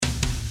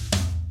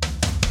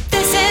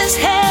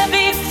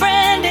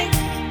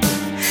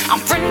I'm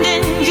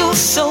friending you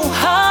so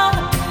hard.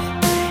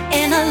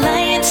 An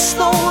alliance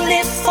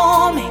slowly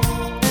forming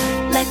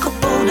like a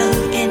boulder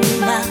in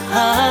my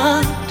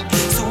heart.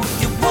 So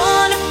if you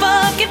wanna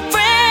fucking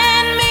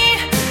friend me,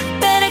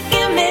 better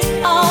give me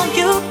all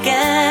you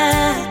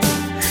got.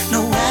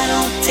 No, I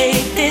don't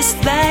take this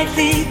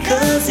lightly,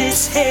 cause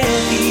it's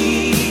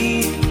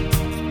heavy,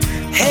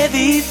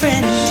 heavy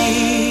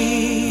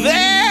friendly.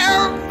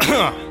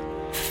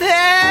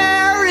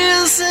 There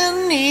is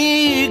an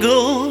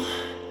eagle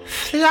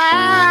flying.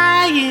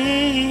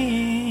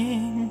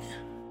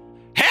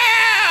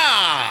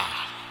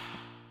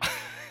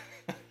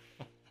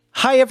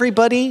 Hi,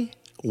 everybody.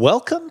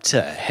 Welcome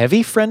to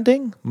Heavy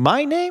Friending.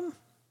 My name?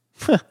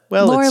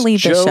 Well, Laura it's Lee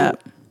Joe.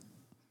 Bishop.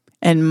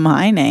 And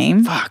my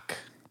name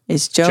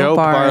is Joe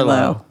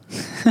Barlow.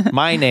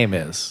 My name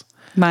is.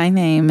 My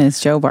name is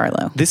Joe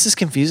Barlow. This is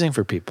confusing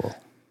for people.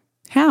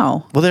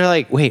 How? Well, they're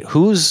like, wait,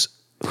 who's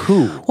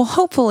who? Well,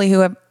 hopefully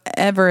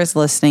whoever is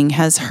listening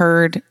has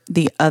heard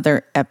the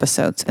other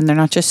episodes and they're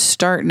not just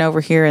starting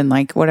over here in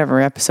like whatever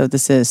episode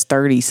this is,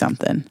 30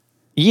 something.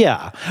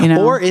 Yeah. You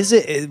know? Or is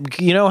it,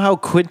 you know how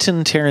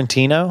Quentin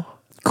Tarantino,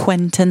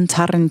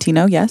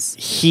 yes.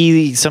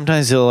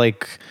 he'll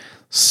like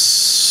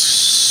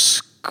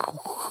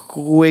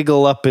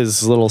squiggle up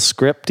his little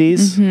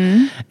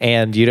scripties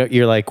and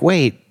you're like,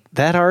 wait,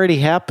 that already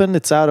happened?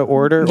 It's out of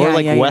order? Yeah, or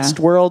like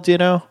Westworld, you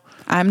know?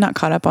 I'm not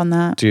caught up on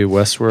that. Dude,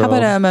 Westworld. How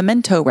about a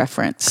Memento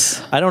reference?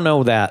 I don't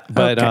know that,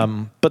 but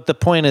Okay. But the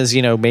point is,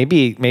 you know,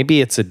 maybe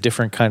it's a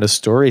different kind of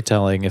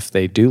storytelling if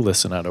they do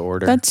listen out of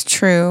order. That's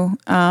true.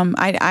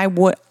 I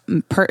would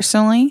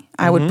personally,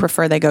 I would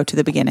prefer they go to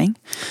the beginning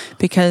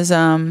because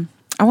I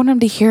want them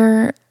to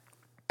hear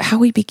how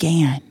we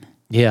began.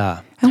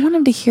 Yeah. I want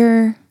them to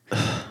hear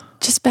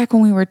just back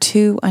when we were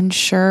two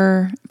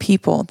unsure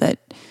people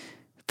that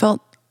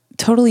felt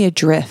totally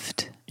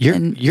adrift. You're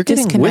and getting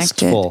disconnected.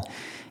 wistful.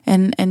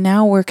 And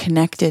now we're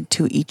connected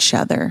to each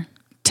other,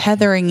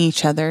 tethering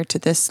each other to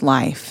this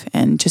life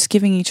and just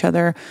giving each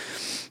other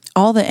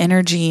all the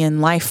energy and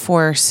life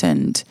force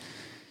and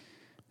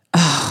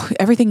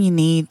everything you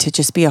need to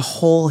just be a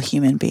whole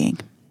human being.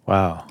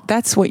 Wow.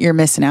 That's what you're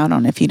missing out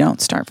on if you don't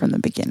start from the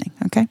beginning.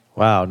 Okay.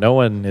 Wow. No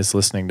one is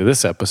listening to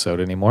this episode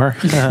anymore.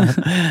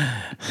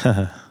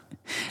 I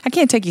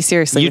can't take you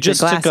seriously. You with your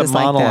just took a glasses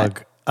monologue. Like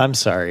that. I'm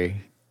sorry. Do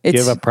you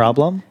It's- have a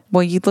problem?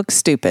 Well, you look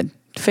stupid.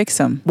 Fix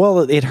them.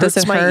 Well, it hurts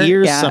Does it my hurt?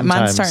 ears Yeah, sometimes.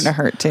 mine's starting to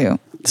hurt too.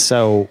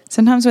 So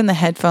Sometimes when the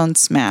headphones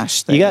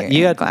smash, you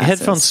got glasses.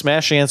 headphones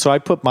smashing in, so I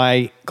put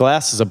my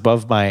glasses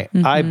above my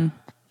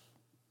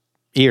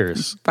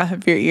ears.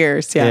 Above your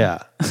ears. Yeah. Yeah.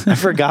 I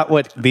forgot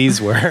what these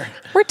were.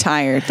 We're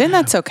tired. Then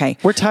that's okay.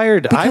 We're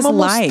tired. Because I'm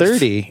almost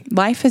 30.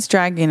 Life is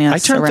dragging us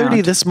I turned around.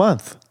 30 this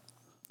month.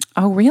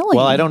 Oh, really?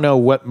 Well, I don't know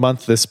what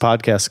month this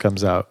podcast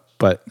comes out,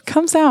 but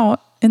Comes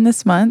out in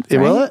this month. Right?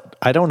 will it?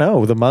 I don't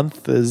know. The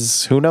month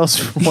is, who knows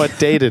what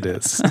date it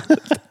is.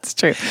 It's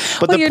true.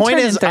 But Well, the you're point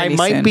turning is, I 30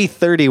 might soon. be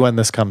 30 when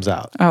this comes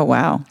out. Oh,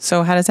 wow.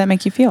 So how does that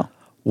make you feel?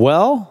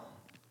 Well,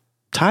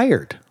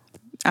 tired.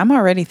 I'm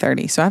already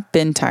 30, so I've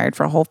been tired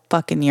for a whole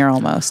fucking year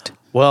almost.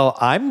 Well,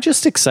 I'm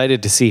just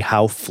excited to see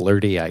how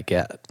flirty I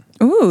get.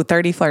 Ooh,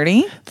 30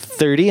 flirty.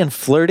 30 and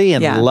flirty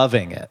and Yeah.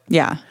 loving it.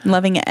 Yeah.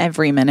 Loving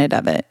every minute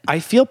of it. I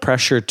feel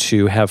pressure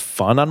to have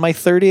fun on my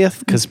 30th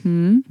because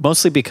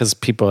mostly because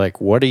people are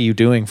like, what are you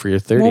doing for your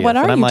 30th? Well, what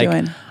are and I'm you like,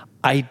 doing?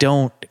 I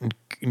don't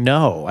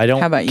know. I don't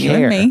How about care.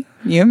 you and me?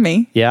 You and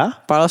me. Yeah?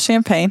 Bottle of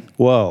champagne.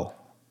 Whoa.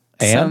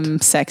 And? Some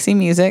sexy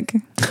music.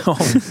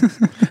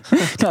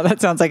 No, that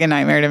sounds like a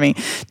nightmare to me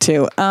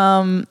too.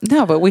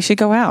 No, but we should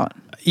go out.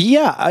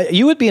 Yeah,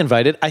 you would be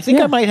invited. I think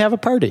Yeah. I might have a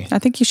party. I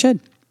think you should.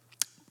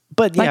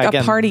 But yeah, Like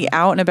again, a party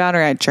out and about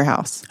or at your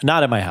house.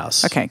 not at my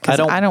house. Okay, because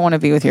I don't want to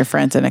be with your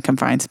friends in a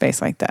confined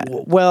space like that.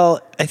 Well,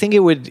 I think it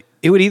would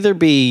either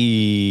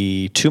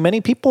be too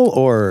many people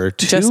or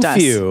too Just us.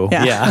 few.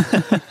 Yeah.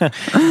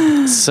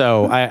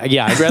 So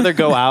I'd rather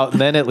go out,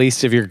 and then at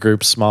least if your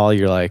group's small,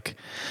 you're like,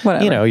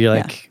 Whatever. you're Yeah.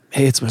 like,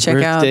 hey, it's my Check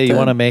out birthday. You the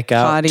want to make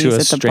out to hotties a at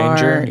the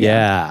stranger? bar.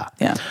 Yeah.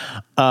 Yeah.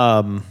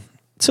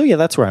 So yeah,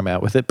 that's where I'm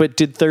at with it. But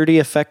did 30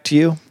 affect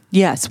you?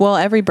 Yes. Well,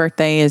 every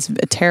birthday is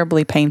a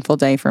terribly painful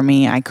day for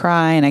me. I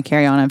cry and I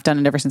carry on. I've done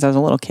it ever since I was a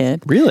little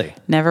kid. Really?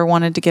 Never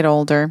wanted to get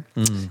older.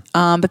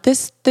 But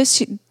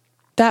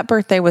that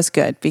birthday was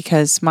good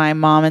because my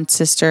mom and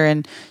sister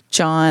and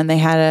John, they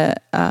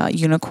had a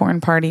unicorn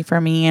party for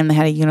me, and they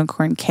had a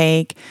unicorn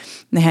cake,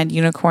 and they had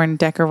unicorn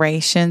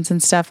decorations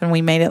and stuff, and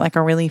we made it like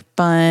a really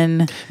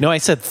fun. No, I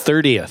said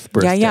 30th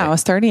birthday. Yeah, it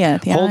was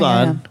 30th. Yeah, Hold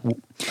on.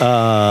 It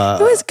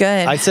was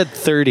good. I said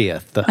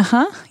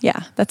 30th.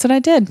 Yeah, that's what I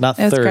did. Not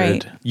it was third.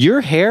 great.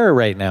 Your hair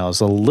right now is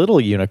a little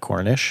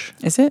unicornish.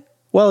 Is it?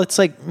 Well, it's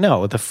like,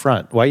 no, the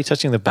front. Why are you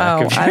touching the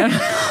back of your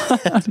I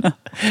don't know.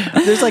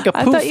 There's like a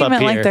poof I thought you up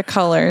meant here. like the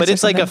colors But or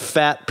it's like a something.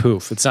 fat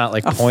poof. It's not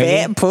like pointy.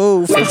 Fat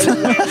poof.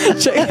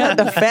 Check out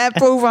the fat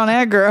poof on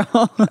that girl.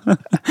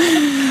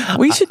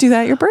 We should do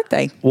that at your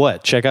birthday.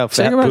 What? Check out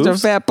fat Check out some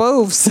poofs? fat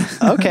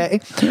poofs. Okay.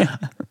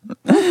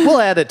 We'll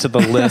add it to the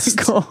list.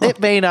 Cool. It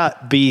may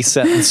not be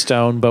set in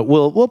stone, but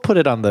we'll put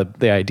it on the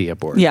idea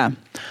board. Yeah.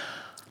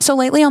 So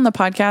lately on the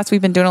podcast,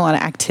 we've been doing a lot of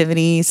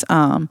activities,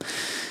 A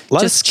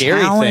lot of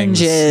scary challenges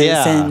things.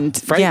 Yeah. and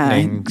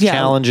Frightening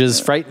challenges,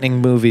 frightening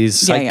movies,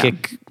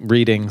 psychic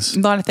readings. a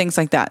lot of things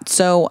like that.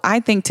 So I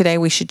think today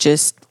we should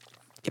just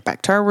get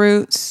back to our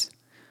roots,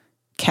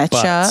 catch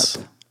Butts.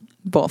 up.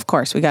 Well, of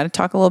course, we got to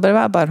talk a little bit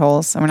about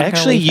buttholes. I'm not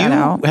Actually, leave you that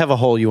out. have a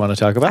hole you want to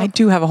talk about? I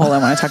do have a hole I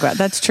want to talk about.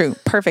 That's true.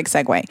 Perfect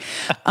segue.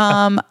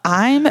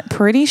 I'm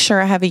pretty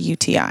sure I have a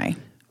UTI,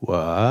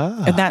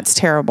 What? and that's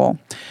terrible.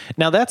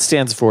 Now that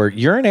stands for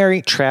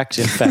urinary tract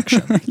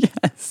infection.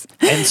 Yes,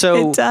 And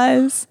so it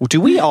does.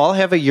 do we all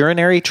have a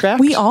urinary tract?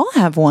 We all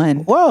have one.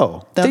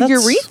 Whoa. Now The that's-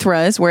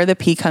 urethra is where the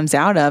pee comes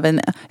out of, and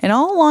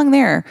all along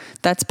there,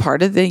 that's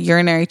part of the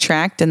urinary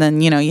tract. And then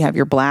you have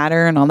your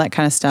bladder and all that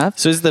kind of stuff.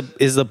 So is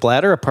the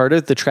bladder a part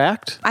of the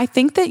tract? I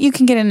think that you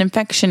can get an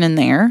infection in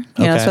there.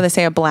 That's Okay. why they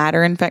say a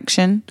bladder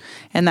infection,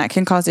 and that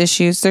can cause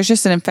issues. There's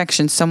just an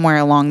infection somewhere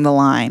along the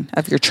line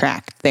of your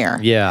tract there.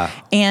 Yeah.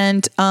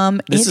 And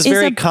This it is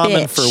very a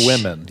common bitch. for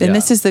women. And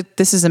Yeah.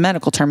 this is a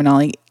medical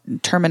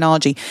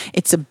terminology.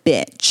 It's a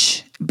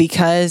bitch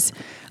because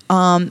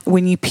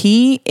when you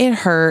pee, it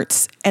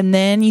hurts, and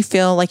then you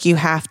feel like you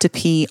have to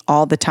pee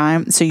all the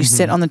time. So you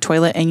sit on the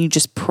toilet and you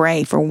just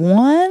pray for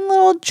one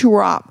little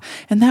drop,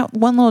 and that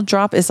one little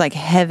drop is like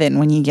heaven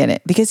when you get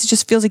it, because it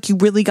just feels like you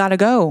really got to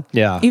go.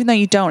 Yeah. Even though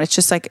you don't, it's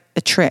just like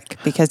a trick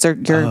because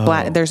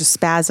there's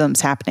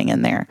spasms happening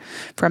in there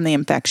from the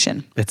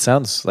infection. It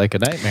sounds like a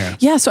nightmare.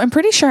 Yeah, so I'm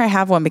pretty sure I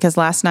have one because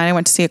last night I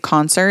went to see a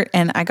concert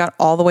and I got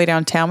all the way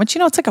downtown, which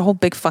it's like a whole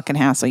big fucking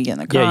hassle. You get in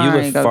the car, Yeah, you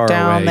and live go far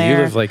down away. there.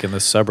 You live like in the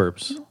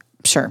suburbs.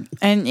 Sure.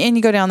 And you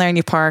go down there and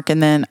you park,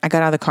 and then I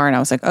got out of the car and I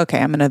was like, okay,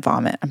 I'm going to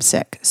vomit. I'm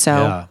sick. So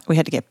Yeah. we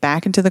had to get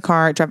back into the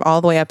car, drive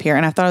all the way up here.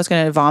 And I thought I was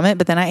going to vomit,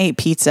 but then I ate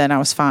pizza and I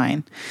was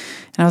fine.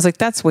 And I was like,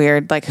 that's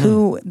weird. Like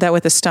who that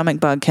with a stomach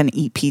bug can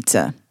eat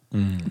pizza?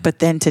 But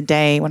then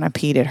today when I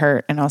peed, it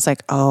hurt. And I was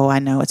like, oh, I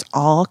know it's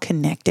all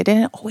connected,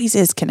 and it always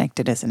is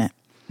connected, isn't it?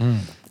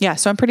 Yeah.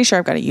 So I'm pretty sure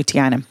I've got a UTI,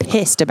 and I'm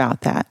pissed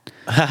about that.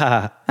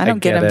 I don't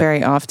get them it.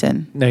 very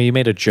often. No, you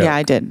made a joke. Yeah,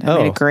 I did. I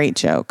made a great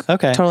joke.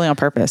 Okay. Totally on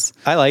purpose.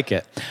 I like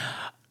it.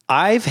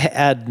 I've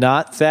had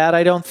not that,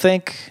 I don't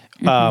think,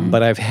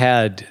 but I've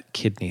had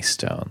kidney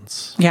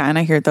stones. Yeah, and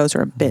I hear those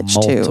are a bitch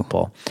too.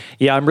 Multiple.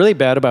 Yeah, I'm really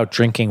bad about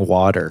drinking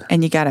water.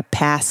 And you got to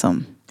pass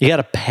them. You got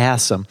to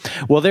pass them.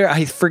 Well,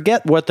 I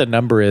forget what the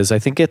number is. I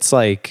think it's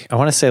like, I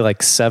want to say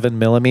like 7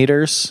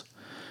 millimeters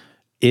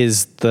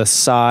is the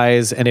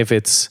size. And if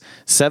it's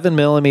 7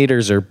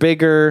 millimeters or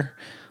bigger,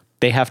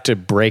 they have to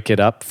break it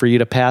up for you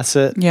to pass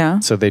it. Yeah.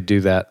 So they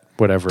do that,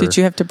 whatever. Did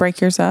you have to break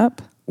yours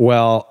up?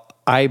 Well,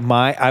 I've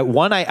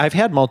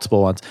had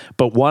multiple ones,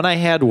 but one I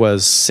had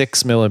was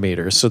 6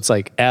 millimeters. So it's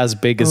like as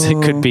big as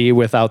it could be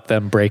without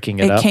them breaking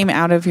it It up. came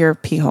out of your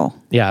pee hole.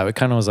 Yeah, it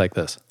kind of was like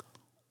this.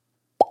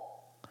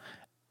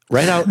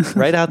 Right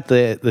out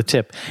the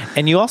tip.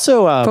 And you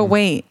also But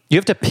wait, you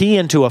have to pee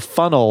into a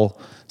funnel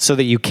so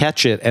that you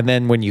catch it, and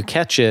then when you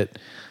catch it,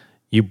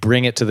 you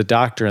bring it to the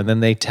doctor, and then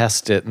they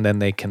test it, and then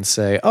they can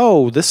say,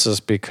 "Oh, this is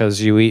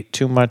because you eat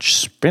too much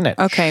spinach."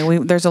 okay,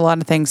 there's a lot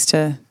of things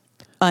to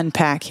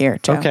unpack here,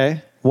 Joe.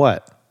 Okay.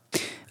 What?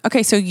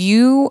 Okay, so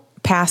you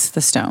passed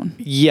the stone.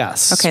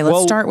 Yes. Okay,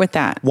 let's start with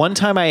that. One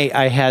time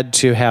I had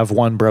to have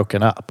one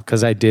broken up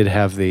because I did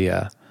have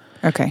the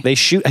Okay.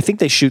 I think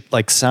they shoot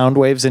like sound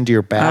waves into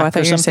your back I or thought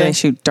you were going to say something. they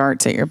shoot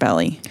darts at your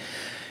belly.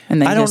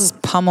 And they I don't-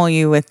 just pummel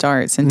you with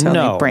darts until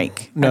they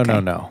break. No, Okay.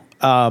 no.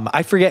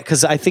 I forget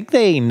because I think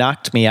they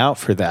knocked me out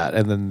for that,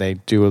 and then they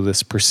do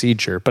this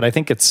procedure. But I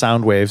think it's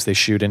sound waves they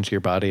shoot into your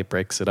body. It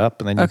breaks it up,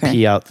 and then you Okay.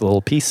 pee out the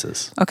little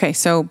pieces. Okay,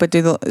 so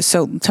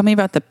tell me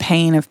about the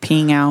pain of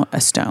peeing out a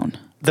stone.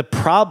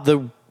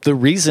 The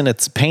reason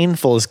it's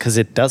painful is because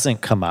it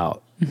doesn't come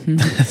out.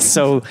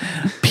 So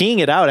peeing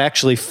it out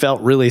actually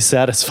felt really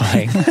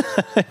satisfying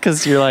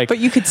because you're like, But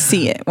you could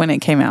see it when it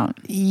came out.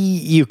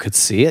 you could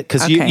see it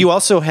because Okay. you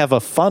also have a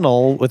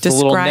funnel with the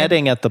little Describe-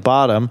 netting at the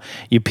bottom.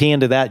 You pee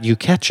into that, you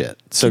catch it.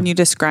 So Can you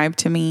describe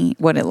to me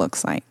what it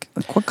looks like?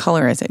 Like, what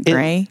color is it?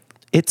 Gray?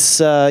 it's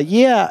a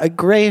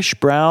grayish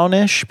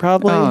brownish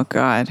probably. Oh,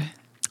 God.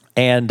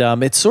 And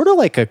it's sort of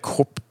like it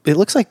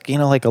looks like,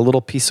 like a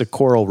little piece of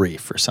coral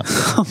reef or something.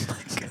 Oh,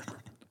 my God.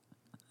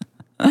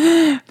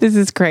 This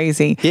is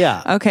crazy.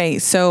 Yeah. Okay,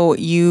 so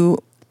you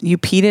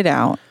peed it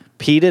out,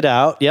 Peed it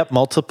out. Yep.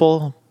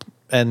 Multiple.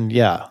 And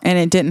yeah. and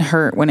it didn't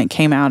hurt when it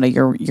came out of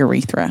your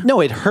urethra No,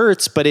 it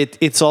hurts, but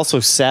it's also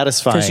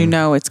satisfying.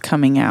 because it's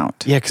coming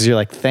out. Yeah, because you're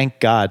like, thank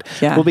God.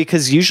 Yeah. Well,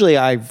 because usually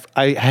I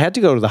had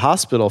to go to the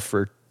hospital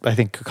for, I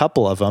think, a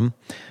couple of them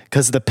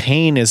because the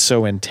pain is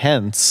so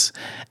intense.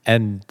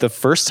 And the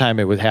first time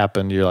it would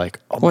happen, you're like,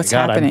 oh my What's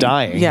God, happening? I'm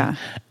dying. Yeah.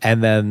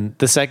 And then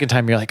the second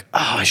time you're like,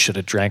 oh, I should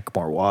have drank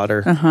more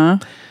water. Uh-huh.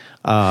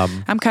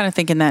 I'm kind of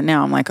thinking that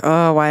now. I'm like,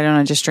 oh, why don't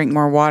I just drink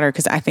more water?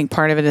 Because I think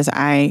part of it is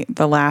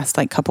the last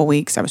like couple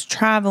weeks I was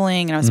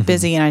traveling and I was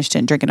busy and I just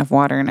didn't drink enough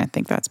water. And I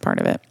think that's part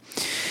of it.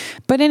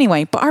 But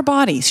anyway, our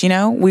bodies,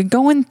 we're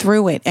going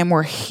through it and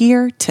we're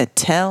here to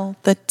tell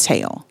the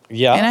tale.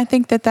 Yeah. And I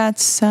think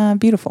that's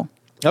beautiful.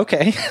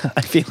 Okay.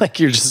 I feel like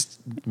you're just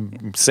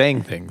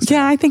saying things.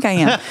 Yeah, I think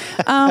I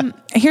am.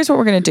 Here's what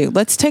we're going to do.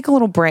 Let's take a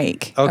little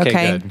break.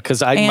 Okay? Good.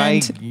 Because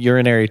my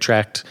urinary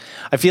tract,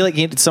 I feel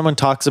like someone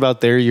talks about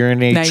their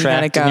urinary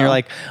tract and you're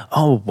like,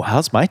 oh,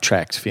 how's my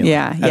tract feeling?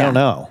 Yeah. I don't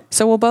know.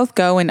 So we'll both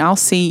go and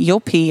you'll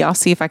pee. I'll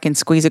see if I can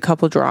squeeze a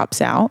couple drops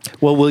out.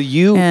 Well, will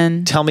you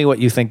tell me what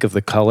you think of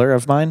the color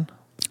of mine?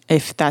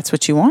 If that's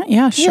what you want.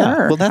 Yeah, sure.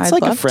 Yeah. Well, that's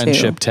like a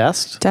friendship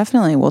test.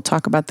 Definitely. We'll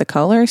talk about the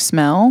color,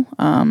 smell.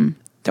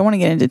 Don't want to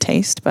get into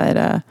taste,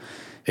 but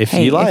if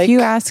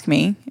you ask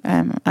me,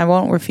 I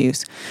won't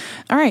refuse.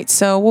 All right,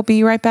 so we'll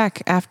be right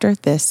back after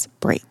this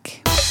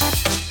break.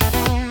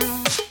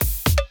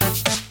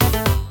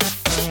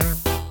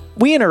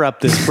 We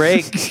interrupt this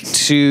break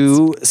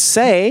to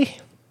say,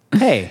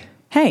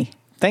 hey,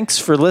 thanks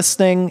for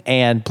listening,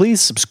 and please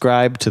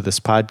subscribe to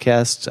this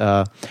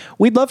podcast.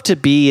 We'd love to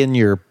be in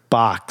your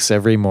box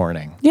every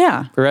morning.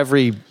 Yeah. Or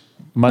every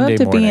Monday morning.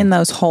 Love to be in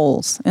those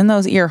holes, in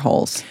those ear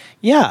holes.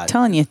 Yeah.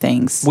 Telling you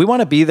things. We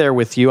want to be there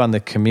with you on the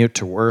commute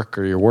to work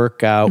or your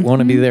workout. We want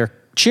to be there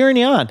cheering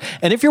you on.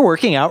 And if you're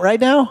working out right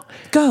now,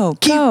 go.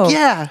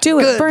 Yeah. Do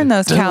it. Burn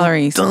those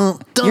calories.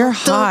 You're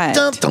hot.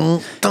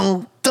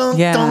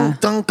 Yeah. Is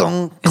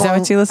that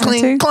what you listen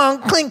to?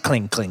 Clunk, clink,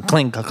 clink, clink,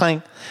 clink,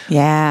 clink.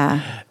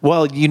 Yeah.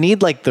 Well, you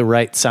need like the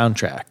right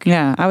soundtrack.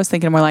 Yeah. I was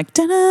thinking more like,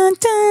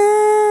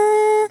 dun-dun-dun.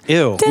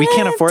 Ew, we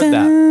can't afford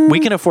that. We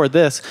can afford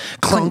this.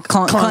 Clunk,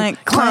 clunk,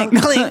 clunk, clunk,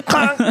 clink,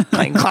 clunk,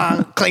 clink,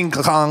 clunk, clink,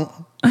 clunk.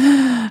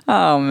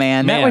 Oh,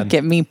 man. That would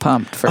get me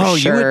pumped for sure. Oh,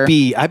 you would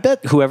be. I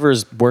bet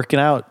whoever's working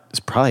out is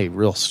probably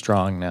real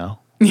strong now.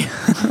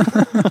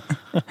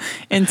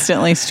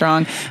 Instantly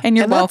strong. And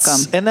you're welcome.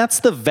 And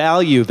that's the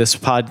value this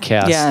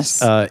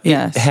podcast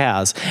Yes.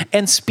 has.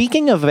 And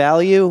speaking of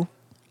value,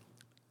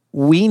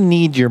 we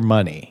need your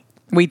money.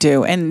 We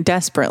do. And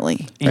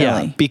desperately. Really.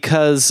 Yeah.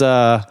 Because,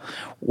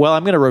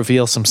 I'm going to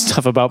reveal some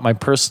stuff about my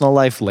personal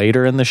life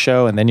later in the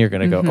show. And then you're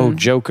going to go, oh,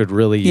 Joe could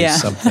really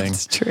use something.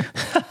 That's true.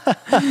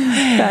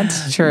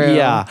 That's true.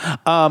 Yeah.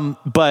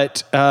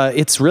 But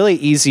it's really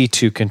easy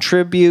to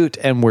contribute.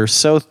 And we're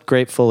so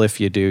grateful if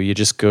you do. You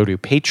just go to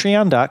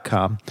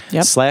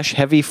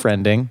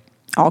patreon.com/heavyfriending.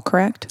 All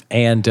correct.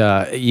 And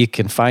you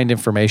can find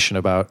information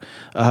about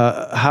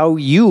how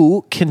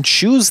you can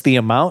choose the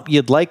amount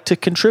you'd like to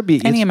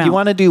contribute. Any amount. You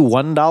want to do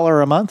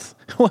 $1 a month?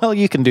 Well,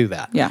 you can do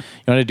that. Yeah.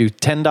 You want to do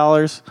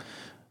 $10?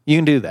 You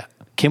can do that.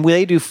 Can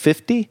they do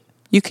 50?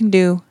 You can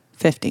do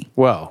 50.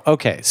 Well,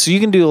 okay. So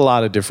you can do a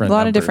lot of different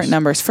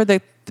numbers. For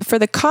the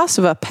cost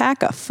of a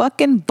pack of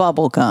fucking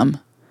bubble gum,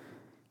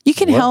 you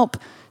can help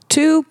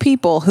two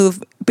people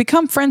who've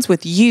become friends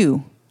with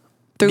you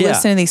through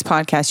listening to these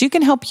podcasts. You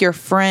can help your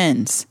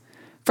friends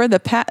for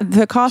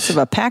the cost of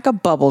a pack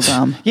of bubble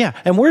gum. Yeah,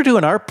 and we're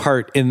doing our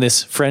part in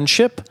this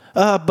friendship.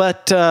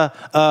 But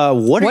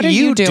what are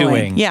you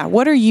doing? Yeah,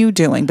 what are you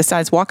doing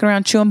besides walking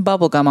around chewing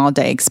bubble gum all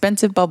day?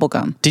 Expensive bubble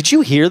gum. Did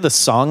you hear the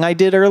song I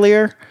did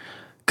earlier?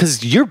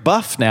 Because you're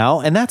buff now,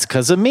 and that's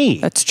because of me.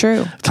 That's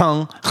true.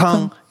 Clung,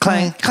 clung,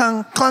 clang,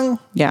 clung, clung.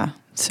 Yeah,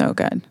 so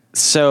good.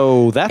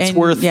 So that's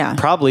worth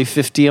probably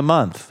 $50 a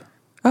month.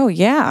 Oh,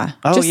 yeah.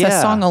 Just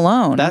that song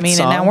alone. And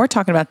now we're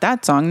talking about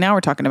that song. Now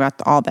we're talking about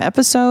all the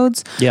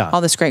episodes. Yeah. All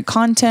this great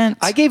content.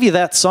 I gave you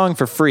that song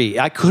for free.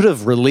 I could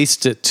have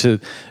released it to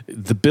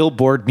the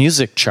Billboard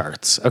music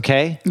charts,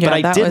 okay? Yeah,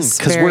 but I didn't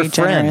because we're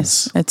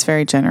generous. friends. It's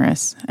very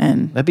generous.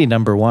 And that'd be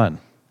number one.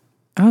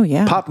 Oh,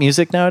 yeah. Pop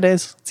music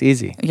nowadays, it's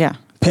easy. Yeah.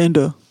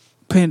 Panda.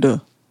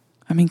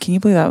 I mean, can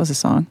you believe that was a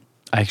song?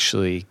 I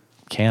actually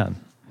can.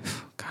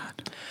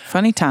 God.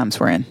 Funny times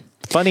we're in.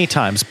 Funny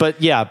times. But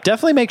yeah,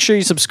 definitely make sure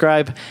you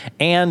subscribe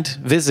and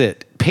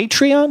visit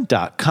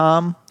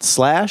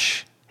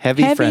patreon.com/heavyfriending.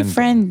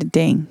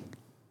 Heavyfriending.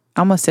 I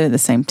almost did it at the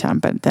same time,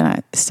 but then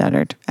I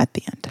stuttered at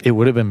the end. It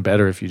would have been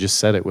better if you just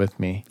said it with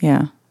me.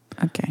 Yeah.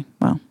 Okay.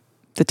 Well,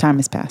 the time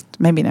has passed.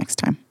 Maybe next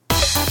time.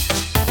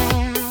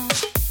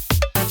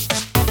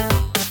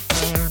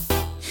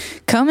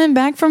 Coming right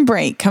back from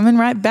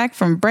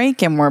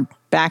break, and we're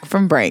back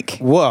from break.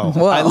 Whoa.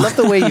 I love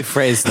the way you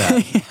phrased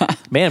that. Yeah.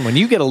 Man, when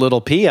you get a little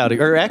pee out of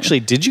you, or actually,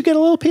 did you get a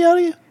little pee out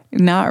of you?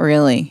 Not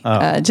really.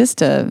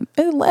 Just a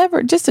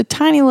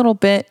tiny little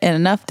bit, and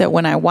enough that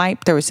when I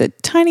wiped, there was a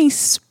tiny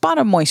spot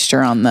of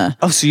moisture on the...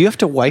 Oh, so you have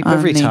to wipe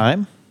every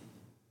time?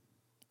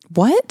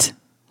 What?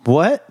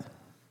 What?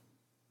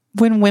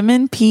 When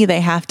women pee,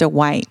 they have to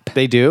wipe.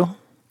 They do?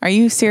 Are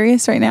you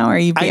serious right now? Or are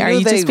you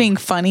just being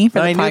funny for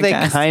the podcast? I knew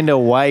they kind of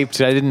wiped.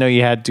 I didn't know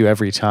you had to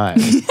every time.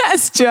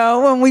 Yes,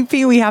 Joe. When we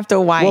pee, we have to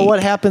wipe. Well,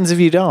 what happens if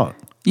you don't?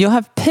 You'll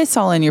have piss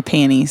all in your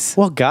panties.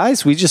 Well,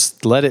 guys, we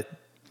just let it...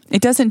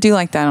 It doesn't do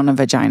like that on a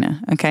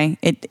vagina, okay?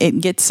 It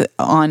gets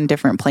on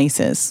different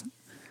places.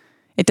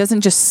 It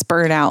doesn't just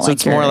spurt out So like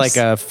it's more yours. like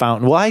a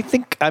fountain. Well,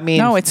 I mean,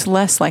 No, it's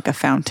less like a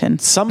fountain.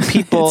 some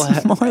people,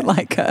 It's more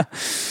like a.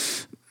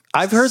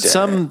 I've heard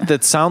some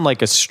that sound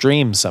like a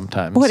stream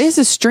sometimes. Well, it is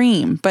a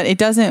stream, but it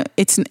doesn't.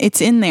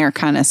 It's in there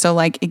kind of. So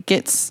like it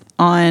gets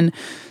on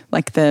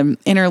like the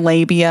inner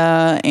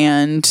labia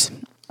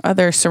and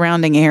other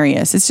surrounding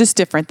areas. It's just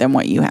different than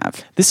what you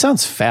have. This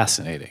sounds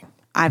fascinating.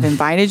 I've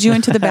invited you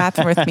into the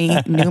bathroom with me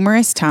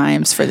numerous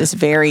times for this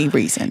very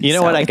reason. You know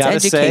So what I it's gotta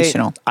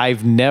educational. say?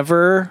 I've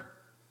never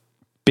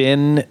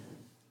been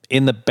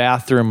in the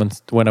bathroom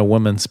when a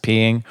woman's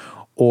peeing,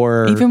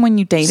 or Even when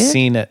you dated?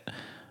 seen it.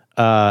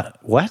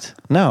 What?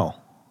 No.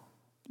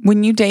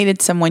 When you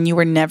dated someone, you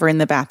were never in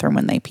the bathroom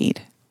when they peed.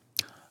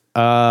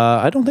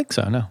 I don't think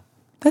so. No.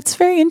 That's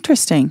very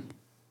interesting.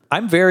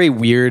 I'm very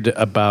weird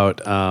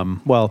about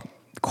well,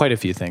 quite a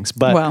few things,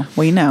 but Well,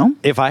 we know.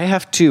 if I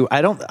have to,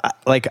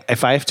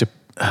 if I have to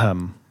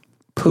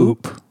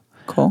poop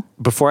Cool.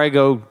 before I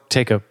go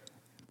take a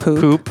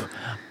Poop.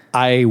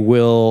 I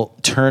will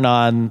turn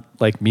on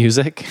like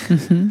music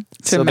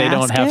so they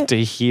don't mask have it?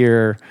 to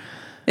hear.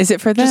 Is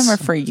it for them Just- or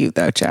for you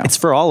though, Joe? It's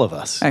for all of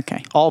us.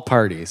 Okay. All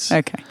parties.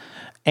 Okay.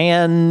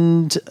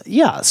 And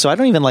yeah, so I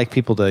don't even like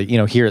people to,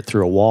 hear it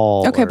through a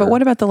wall. Okay, but or-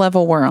 what about the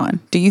level we're on?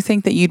 Do you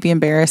think that you'd be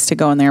embarrassed to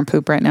go in there and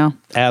poop right now?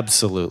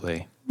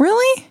 Absolutely.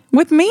 Really?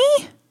 With me?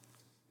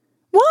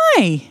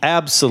 Why?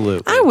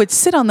 Absolutely. I would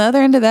sit on the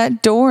other end of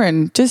that door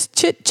and just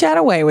chit chat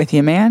away with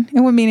you, man. It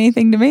wouldn't mean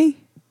anything to me.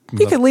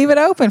 You could leave it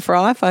open for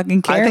all I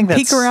fucking care. I think and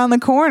peek that's- around the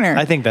corner.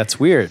 I think that's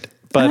weird.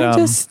 But I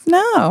just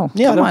no.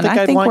 yeah, I Come don't on. think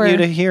I'd want you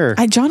to hear.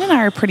 John and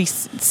I are pretty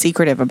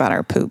secretive about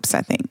our poops.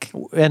 I think.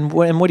 and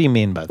what do you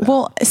mean by that?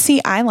 Well,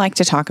 see, I like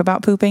to talk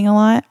about pooping a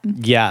lot,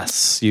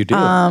 Yes, you do.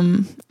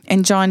 and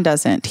John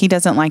doesn't. He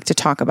doesn't like to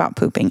talk about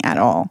pooping at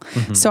all.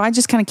 Mm-hmm. So I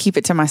just kind of keep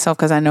it to myself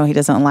because I know he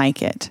doesn't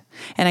like it,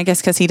 and I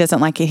guess because he doesn't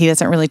like it, he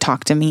doesn't really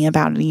talk to me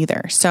about it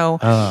either. So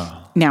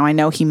now I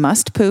know he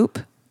must poop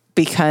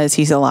because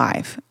he's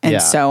alive, and Yeah.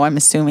 so I'm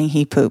assuming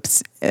he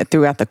poops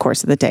throughout the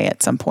course of the day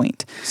at some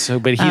point.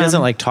 But he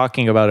doesn't like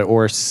talking about it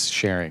or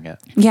sharing it.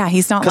 Yeah,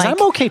 he's not 'Cause like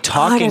I'm okay "Oh, I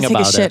talking gotta take a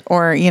about shit," it.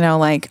 or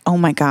like, oh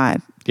my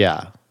god,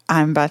 Yeah.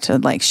 I'm about to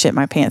like shit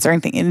my pants or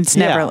anything. And it's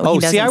never. Yeah. Oh, he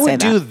doesn't see, I say would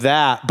do that.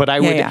 that, but I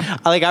would yeah.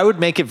 I would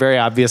make it very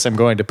obvious I'm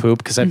going to poop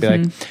because I'd be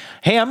like,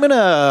 "Hey, I'm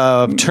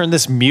gonna turn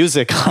this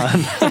music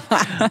on,"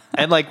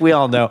 and like we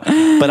all know.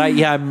 But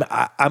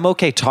I'm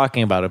okay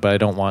talking about it, but I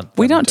don't want.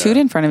 We them don't to- toot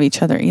in front of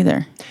each other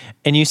either.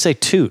 And you say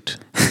toot,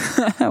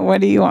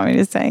 What do you want me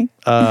to say?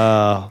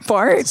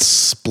 Fart.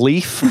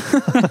 spleef.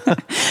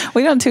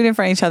 We don't toot in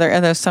front of each other,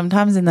 although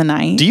sometimes in the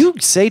night. Do you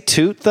say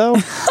toot though?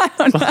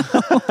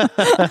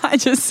 I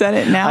just said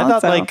it now. I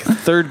thought so like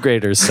third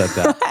graders said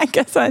that. I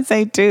guess I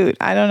say toot.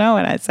 I don't know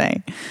what I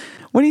say.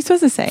 What are you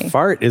supposed to say?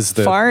 Fart is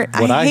the Fart.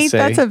 what I hate say.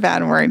 that's a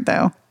bad word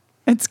though.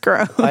 It's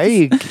gross. Why are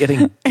you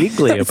getting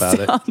giggly about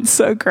it? Sounds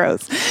so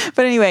gross.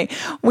 But anyway,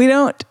 we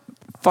don't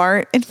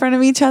fart in front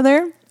of each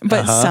other.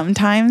 But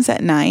sometimes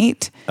at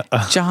night,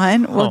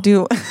 John will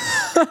do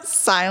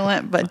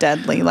silent but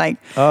deadly, like.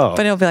 Oh.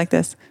 But it'll be like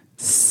this.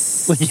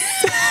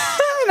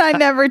 And I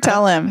never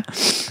tell him.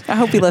 I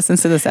hope he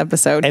listens to this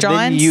episode. And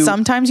then John,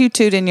 sometimes you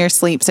toot in your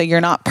sleep, so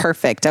you're not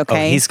perfect. Oh,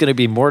 Okay. he's going to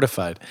be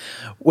mortified.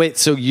 Wait,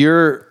 so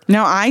you're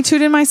No, I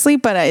toot in my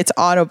sleep, but it's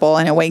audible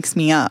and it wakes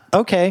me up.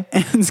 okay?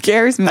 It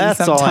scares me. That's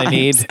sometimes. all I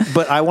need.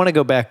 But I want to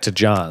go back to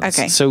John's.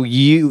 Okay. So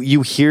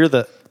you hear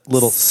the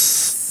little,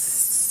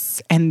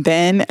 And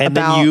then and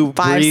about then you 5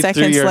 breathe through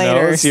seconds your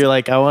later, nose. You're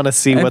like, I want to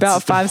see what's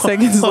about 5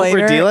 seconds what later,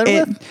 we're dealing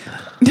it, with.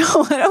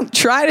 no, I don't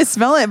try to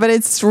smell it, but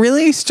it's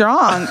really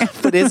strong.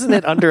 But isn't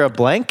it under a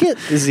blanket?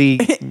 Is he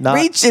not?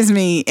 Reaches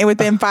me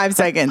within 5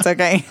 seconds.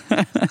 Okay,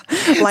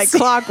 like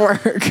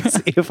clockwork.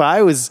 If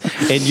I was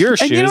in your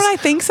shoes, And you know what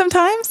I think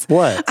sometimes?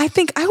 What? I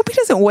think I hope he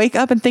doesn't wake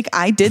up and think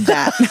I did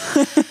that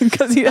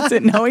because he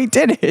doesn't know he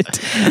did it.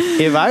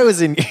 if I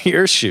was in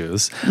your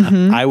shoes,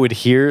 Mm-hmm. I would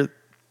hear,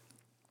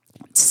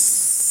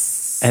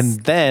 and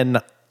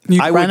then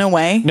You'd I run would,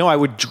 away? No, I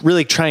would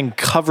really try and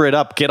cover it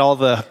up, get all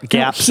the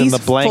gaps in He's the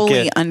blanket.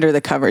 fully under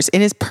the covers.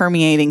 It is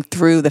permeating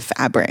through the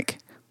fabric.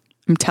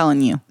 I'm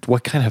telling you.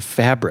 What kind of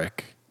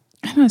fabric?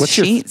 I don't know, What's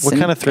your sheets what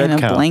kind of thread and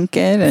count? a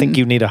blanket. I think and-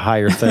 you need a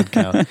higher thread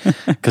count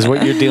because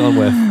what you're dealing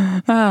with.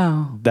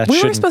 Oh, that we were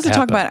shouldn't supposed to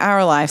talk happen. about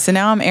our life, so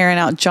now I'm airing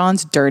out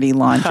John's dirty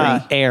laundry.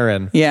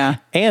 Aaron. Yeah,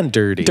 And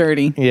dirty.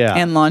 dirty. Yeah.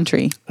 and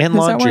laundry. And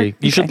Does that laundry. work?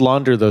 You should Okay.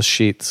 launder those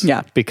sheets.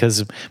 Yeah.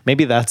 Because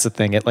maybe that's the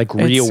thing. It like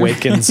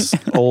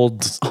reawakens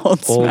old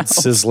smells.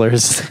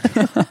 sizzlers.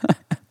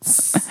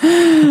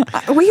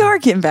 We are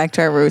getting back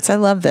to our roots. I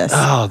love this.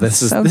 Oh,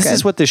 this is So this good.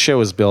 is what this show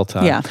is built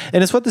on. Yeah.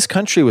 And it's what this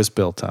country was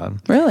built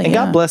on. Really, And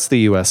yeah. God bless the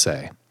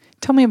USA.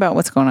 Tell me about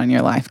what's going on in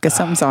your life, because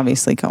something's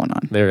obviously going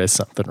on. There is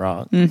something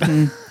wrong.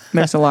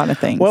 There's a lot of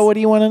things. Well, what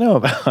do you want to know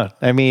about?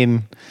 I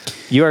mean,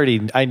 you already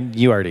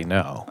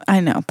know.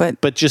 I know,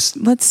 but But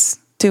let's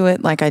do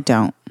it like I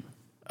don't.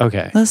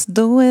 okay. Let's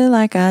do it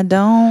like I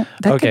don't.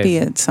 That Okay. could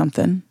be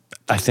something.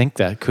 I think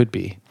that could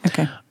be.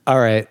 Okay. All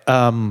right.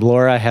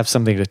 Laura, I have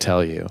something to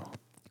tell you.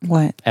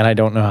 What? And I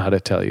don't know how to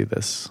tell you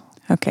this.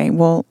 Okay.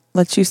 Well,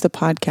 let's use the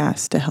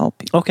podcast to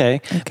help you.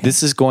 Okay.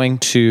 This is going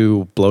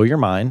to blow your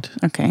mind.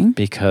 Okay.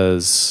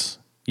 Because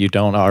you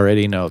don't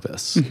already know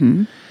this.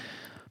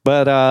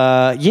 But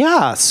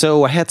yeah,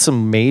 so I had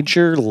some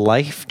major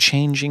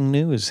life-changing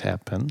news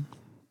happen.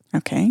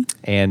 Okay.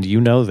 And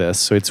you know this,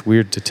 so it's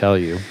weird to tell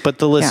you. But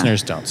the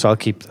listeners don't, so I'll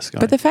keep this going.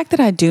 But the fact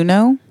that I do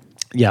know,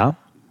 yeah,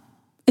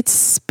 it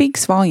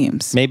speaks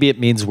volumes. maybe it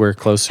means we're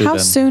closer How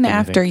than soon anything.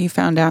 after you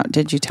found out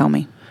did you tell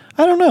me?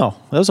 I don't know.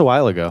 That was a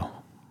while ago.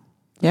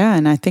 Yeah,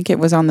 and I think it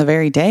was on the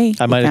very day.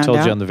 I might have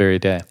told you on the very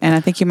day. And I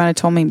think you might have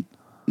told me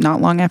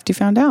not long after you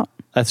found out.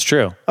 That's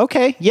true.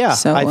 Okay, yeah,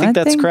 So I think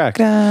that's correct.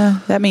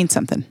 That means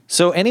something.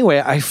 So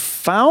anyway, I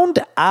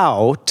found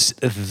out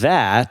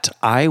that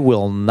I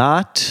will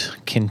not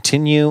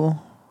continue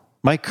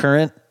my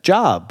current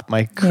job,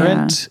 my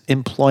current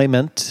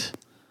employment,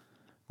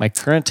 my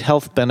current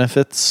health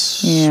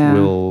benefits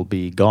will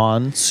be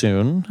gone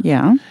soon.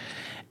 Yeah.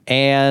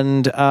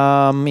 And,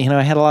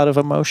 I had a lot of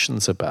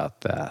emotions about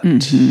that.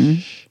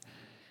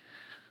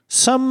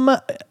 Some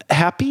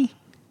happy,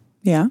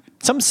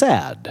 some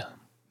sad.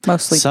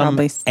 Mostly some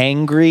probably.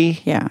 angry,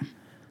 Yeah.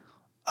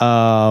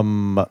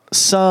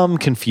 some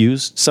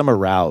confused, some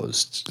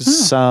aroused,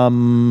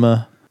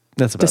 some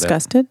that's about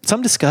Disgusted? it.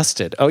 Some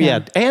disgusted. Oh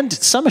yeah, and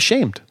some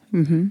ashamed,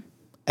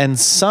 and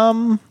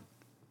some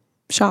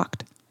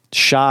Shocked.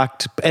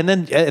 shocked, and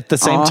then at the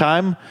same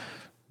time,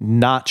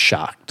 not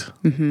shocked,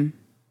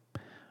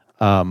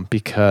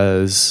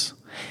 because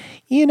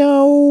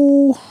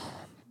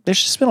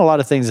there's just been a lot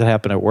of things that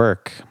happen at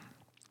work.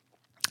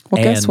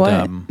 Well, guess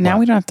what? Now what?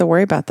 we don't have to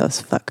worry about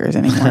those fuckers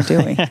anymore, do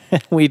we?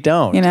 We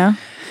don't.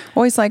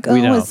 Always like,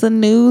 don't. is the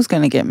news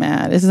going to get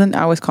mad?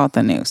 I always call it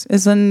the news.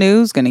 Is the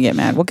news going to get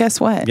mad? Well, guess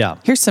what? Yeah.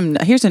 Here's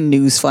a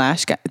news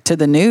flash to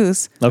the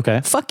news.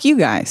 Okay. Fuck you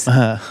guys.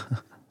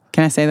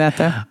 Can I say that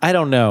though? I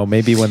don't know.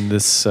 Maybe when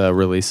this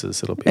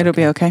releases, it'll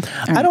be okay. All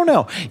right. I don't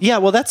know. Yeah,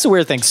 well, that's the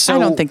weird thing. So I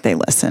don't think they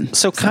listen.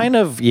 So kind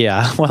of,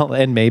 yeah. Well,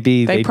 and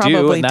maybe they probably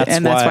do,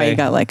 and that's why you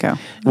got let go.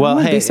 Well, I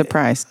wouldn't hey, be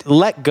surprised.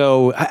 Let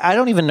go. I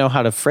don't even know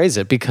how to phrase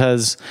it,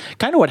 because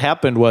kind of what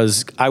happened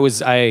was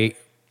I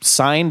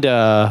signed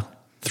a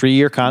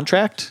 3-year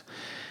contract,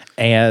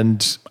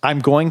 and I'm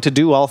going to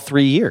do all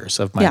 3 years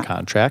of my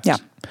contract. Yeah.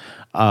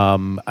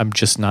 I'm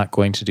just not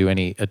going to do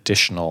any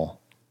additional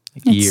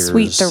years. It's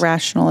sweet, the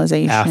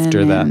rationalization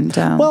after that.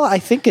 And, well, I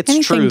think it's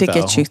anything true to though.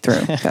 get you through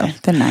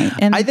the night.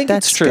 And I think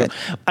that's it's true. good.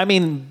 I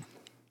mean,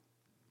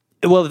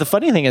 well, the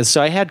funny thing is,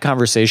 so I had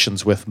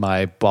conversations with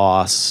my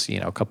boss,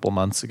 a couple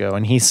months ago,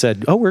 and he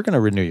said, "Oh, we're going to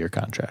renew your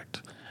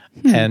contract,"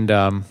 and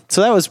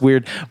so that was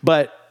weird.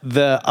 But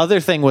the other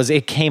thing was,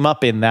 it came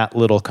up in that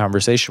little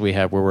conversation we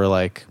had where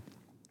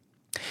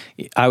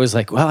I was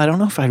like, well, I don't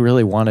know if I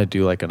really want to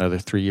do like another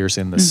 3 years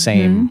in the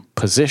same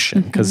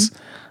position, because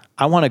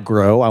I want to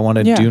grow. I want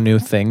to do new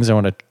things. I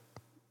want to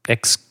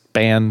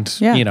expand,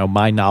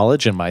 my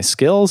knowledge and my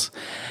skills.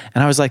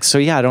 And I was like, so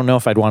yeah, I don't know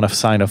if I'd want to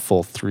sign a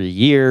full 3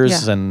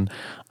 years. Yeah. And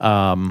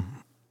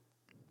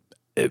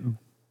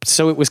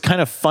so it was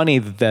kind of funny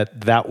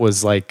that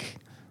was like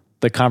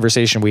the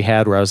conversation we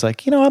had, where I was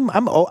like,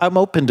 I'm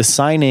open to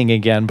signing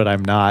again, but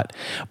I'm not.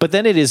 But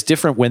then it is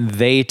different when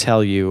they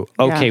tell you,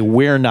 okay,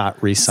 we're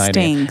not re-signing.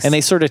 Stings. And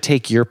they sort of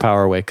take your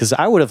power away. Because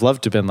I would have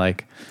loved to have been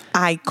like,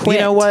 I quit.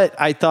 you know what?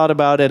 I thought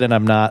about it, and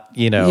I'm not,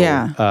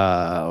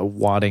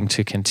 wanting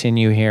to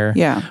continue here.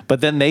 Yeah.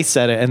 But then they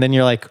said it, and then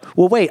you're like,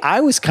 well, wait, I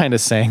was kind of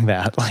saying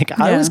that. Like,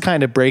 I was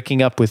kind of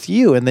breaking up with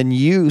you, and then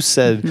you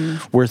said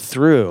we're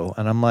through.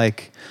 And I'm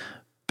like,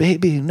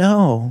 baby,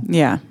 no.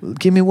 Yeah.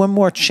 Give me one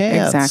more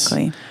chance.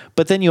 Exactly.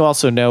 But then you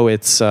also know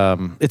it's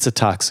a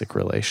toxic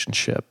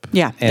relationship.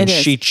 Yeah, And it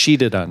is. she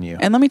cheated on you.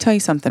 And let me tell you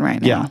something right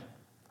now. Yeah.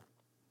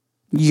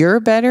 You're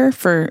better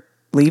for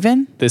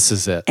leaving, This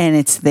is it. and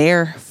it's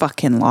their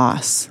fucking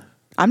loss.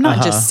 I'm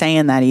not just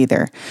saying that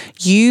either.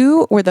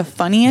 You were the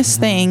funniest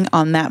thing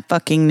on that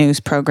fucking news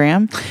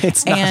program.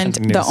 It's not a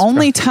and news the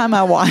only time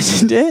I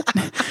watched it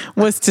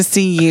was to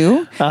see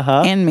you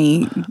and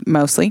me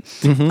mostly.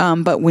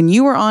 But when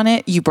you were on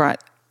it, you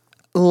brought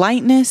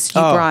lightness, you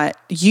brought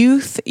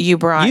youth, you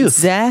brought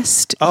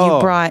zest, you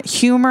brought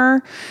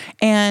humor,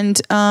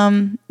 and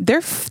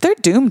they're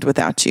doomed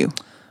without you.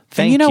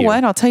 Thank and you know you.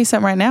 what? I'll tell you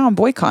something right now. I'm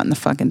boycotting the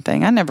fucking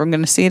thing. I'm never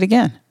going to see it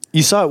again.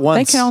 You saw it once.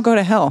 They can all go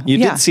to hell. You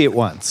did see it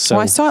once. So.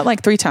 Well, I saw it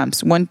like 3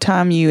 times. One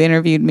time you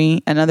interviewed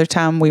me. Another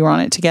time we were on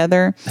it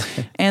together.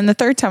 And the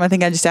third time, I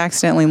think I just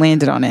accidentally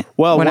landed on it.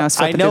 Well, when I was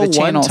flipping through the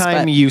channels. one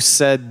time you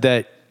said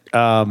that,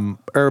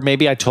 or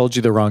maybe I told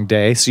you the wrong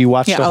day. So you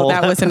watched the whole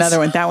that was episode. another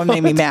one. That one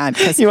made me mad.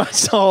 You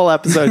watched the whole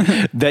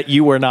episode that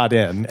you were not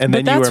in. And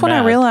then But you were that's when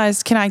mad. I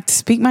realized, can I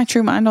speak my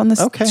true mind on this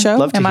Okay, show?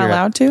 love to Am I hear it.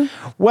 allowed to?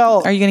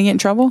 Well, Are you going to get in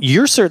trouble?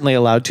 you're certainly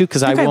allowed to,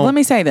 because I Okay, won't. let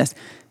me say this.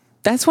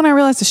 That's when I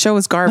realized the show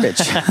was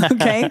garbage.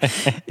 Okay.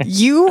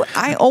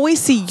 I always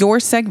see your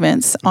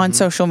segments on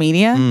social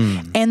media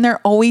and they're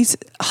always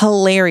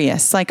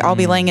hilarious. Like I'll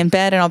be laying in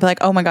bed and I'll be like,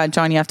 oh my God,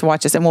 John, you have to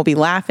watch this. And we'll be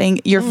laughing.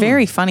 You're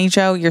very funny,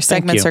 Joe. Your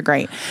segments are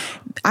great.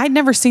 I'd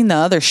never seen the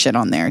other shit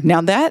on there.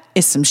 Now that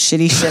is some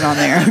shitty shit on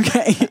there.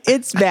 Okay.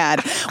 It's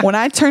bad.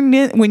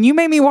 When you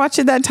made me watch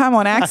it that time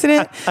on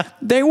accident,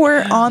 they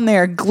were on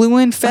there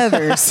gluing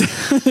feathers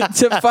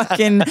to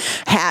fucking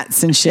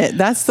hats and shit.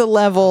 That's the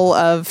level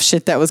of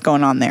shit that was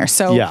going on there.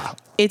 So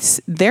it's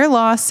their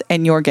loss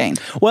and your gain.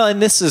 Well,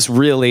 and this is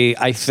really,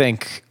 I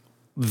think,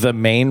 the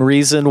main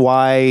reason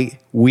why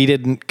we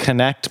didn't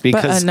connect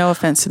because no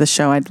offense to the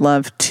show, I'd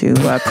love to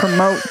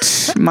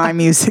promote my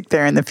music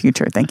there in the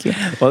future. Thank you.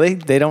 Well,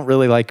 they don't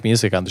really like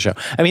music on the show.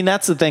 I mean,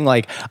 that's the thing.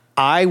 Like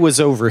I was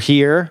over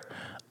here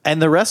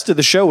and the rest of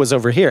the show was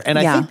over here. And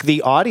I think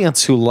the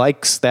audience who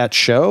likes that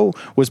show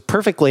was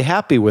perfectly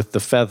happy with the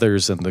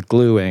feathers and the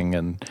gluing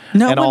and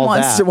no and one all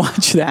wants that. to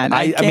watch that.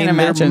 I can't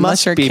imagine there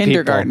unless you're a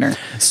kindergartner.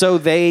 People. So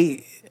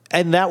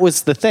and that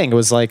was the thing. It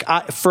was like,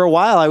 for a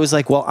while I was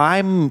like, well,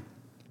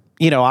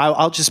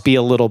 I'll just be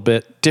a little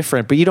bit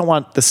different, but you don't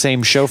want the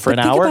same show for an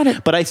hour.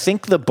 But I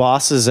think the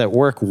bosses at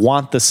work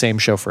want the same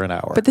show for an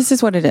hour. But this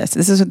is what it is.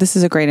 This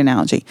is a great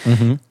analogy.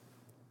 Mm-hmm.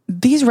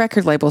 These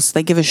record labels,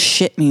 they give us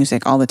shit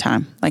music all the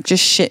time. Like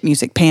just shit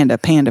music, Panda,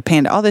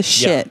 all this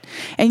shit.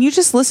 Yeah. And you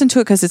just listen to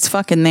it because it's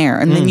fucking there.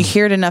 And then you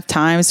hear it enough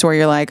times to where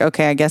you're like,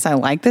 okay, I guess I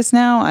like this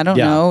now. I don't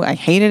know. I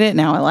hated it.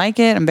 Now I like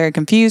it. I'm very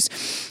confused.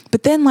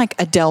 But then like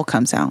Adele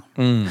comes out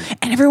and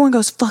everyone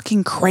goes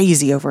fucking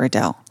crazy over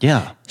Adele.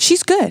 Yeah.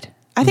 She's good.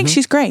 I think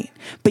she's great.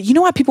 But you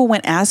know why people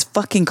went as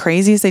fucking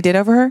crazy as they did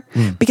over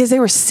her? Because they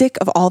were sick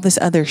of all this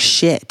other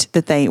shit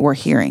that they were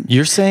hearing.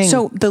 You're saying...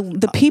 So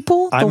the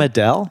people... I'm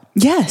Adele?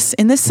 Yes.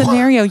 In this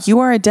scenario, you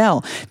are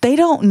Adele. They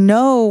don't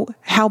know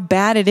how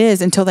bad it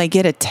is until they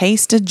get a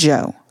taste of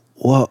Joe.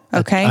 Well,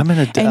 okay. I'm an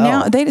Adele.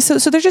 And now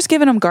so they're just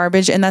giving them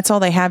garbage and that's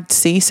all they have to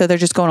see. So they're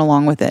just going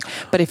along with it.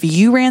 But if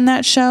you ran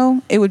that show,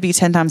 it would be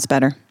 10 times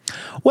better.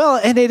 Well,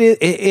 and it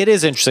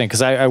is interesting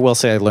because I will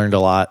say I learned a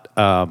lot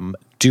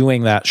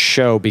doing that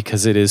show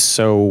because it is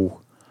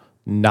so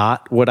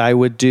not what I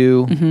would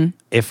do. Mm-hmm.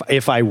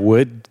 If I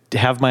would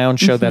have my own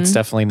show, that's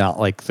definitely not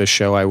like the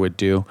show I would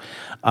do.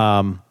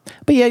 But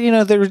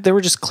yeah, there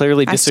were just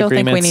clearly disagreements. I still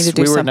think we need to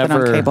do something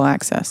on cable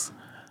access.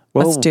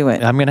 Well, let's do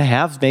it. I'm going to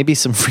have maybe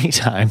some free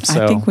time.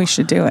 So I think we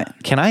should do it.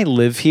 Can I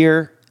live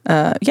here?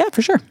 Yeah,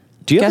 for sure.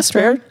 Do you have a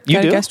spare?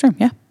 You do? A guest room,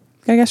 yeah.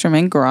 Got a guest room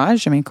and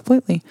garage. I mean,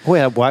 completely.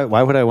 Wait, why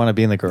would I want to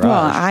be in the garage? Well,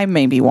 I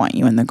maybe want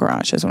you in the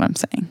garage is what I'm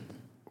saying.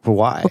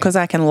 Why? Because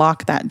I can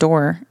lock that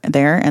door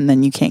there and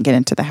then you can't get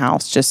into the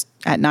house just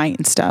at night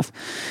and stuff.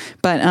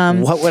 But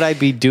what would I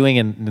be doing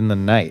in the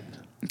night?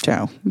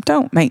 Joe,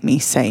 don't make me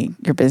say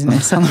your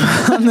business on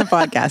the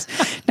podcast.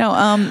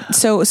 No,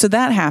 so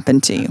that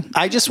happened to you.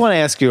 I just want to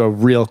ask you a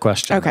real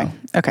question. Okay.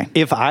 Though. Okay.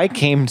 If I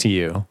came to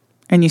you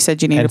and you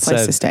said you need a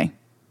place to stay.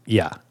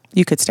 Yeah.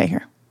 You could stay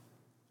here.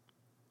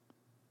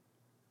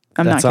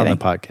 I'm not kidding.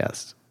 That's on the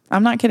podcast.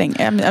 I'm not kidding.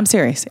 I'm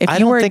serious. If I you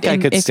don't were think I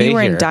could stay if you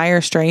were here. in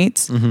dire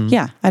straits,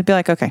 yeah, I'd be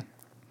like, okay.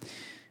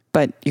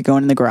 But you're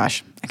going in the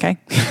garage, okay?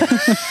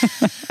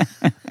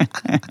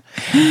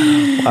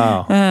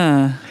 Wow.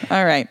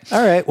 All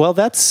right. Well,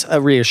 that's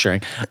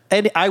reassuring.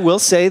 And I will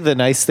say the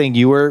nice thing,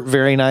 you were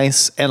very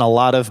nice. And a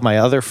lot of my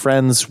other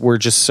friends were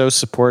just so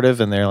supportive.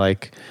 And they're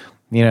like,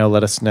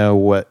 let us know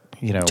what,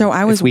 Joe,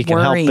 I was if we can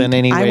worried. help in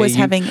any way. I was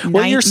having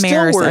nightmares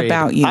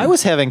about you. I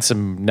was having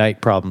some night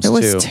problems too.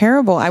 It was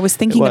terrible. I was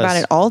thinking about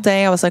it all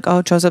day. I was like,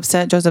 oh, Joe's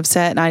upset.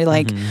 And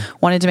I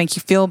wanted to make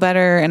you feel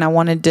better. And I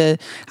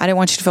didn't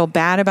want you to feel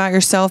bad about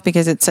yourself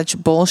because it's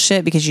such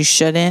bullshit because you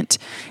shouldn't.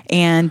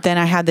 And then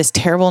I had this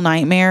terrible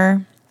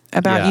nightmare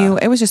about you.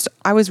 It was just,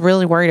 I was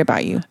really worried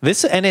about you.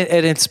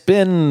 It's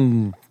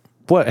been,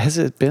 what has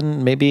it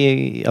been?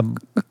 Maybe a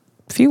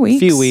few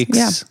weeks.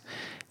 Yeah.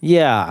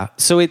 Yeah.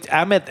 So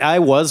I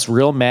was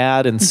real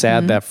mad and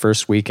sad that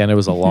first weekend. It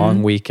was a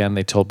long weekend.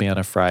 They told me on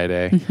a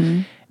Friday.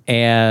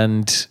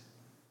 And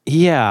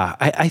yeah,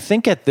 I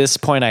think at this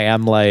point I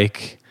am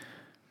like,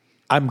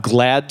 I'm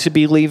glad to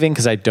be leaving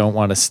because I don't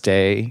want to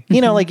stay.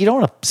 You know, like you don't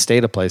want to stay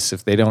at a place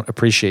if they don't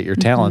appreciate your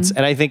talents.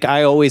 And I think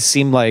I always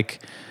seemed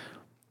like,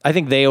 I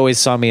think they always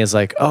saw me as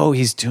like, oh,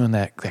 he's doing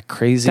that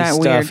crazy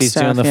stuff. He's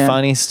doing the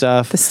funny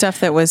stuff. The stuff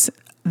that was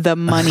the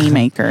money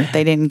maker.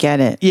 They didn't get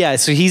it. Yeah.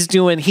 So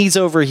he's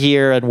over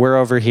here and we're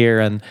over here.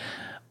 And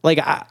like,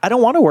 I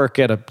don't want to work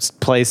at a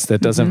place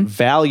that doesn't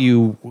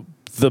value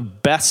the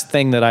best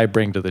thing that I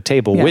bring to the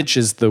table, which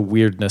is the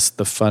weirdness,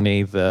 the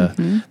funny, the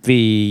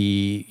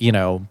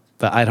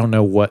I don't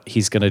know what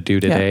he's going to do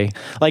today.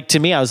 Like to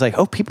me, I was like,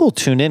 oh, people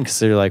tune in because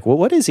they're like, well,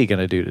 what is he going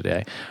to do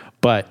today?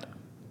 But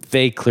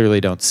they clearly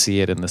don't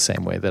see it in the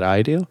same way that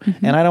I do.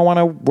 And I don't want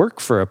to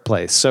work for a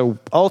place. So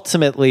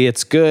ultimately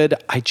it's good.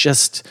 I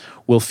just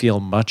will feel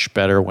much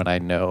better when I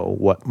know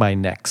what my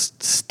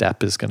next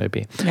step is going to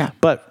be. Yeah.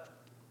 But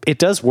it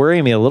does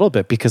worry me a little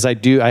bit because I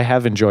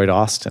have enjoyed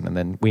Austin, and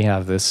then we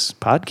have this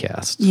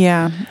podcast.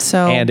 Yeah.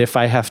 So, And if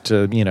I have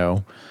to,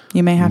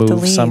 you may have to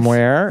move leave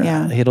somewhere,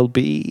 Yeah. it'll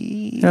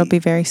be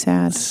very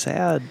sad.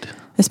 sad.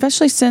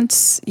 Especially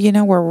since,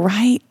 we're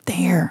right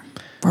there.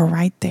 We're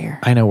right there.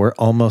 I know we're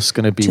almost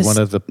going to be one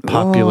of the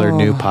popular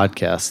new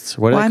podcasts.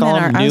 What do they call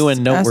them? New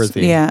and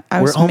noteworthy. I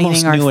was we're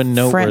almost meaning new our and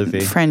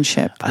noteworthy.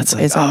 friendship It's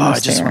like, is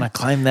almost I just there. want to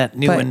climb that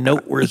new and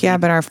noteworthy. Yeah,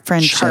 but our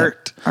friendship,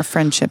 chart.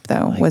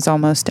 though, was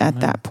almost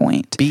at that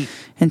point. Beat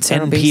And so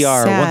it'll be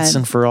NPR sad once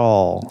and for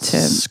all.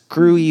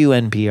 Screw you,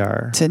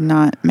 NPR. to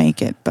not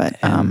make it. But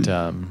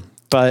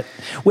But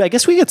I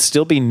guess we could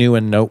still be new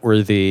and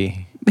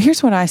noteworthy.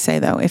 here's what I say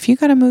though: if you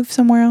got to move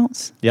somewhere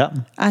else, Yeah.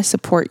 I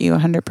support you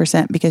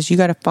 100% because you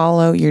got to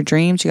follow your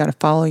dreams. You got to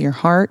follow your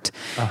heart.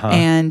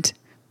 And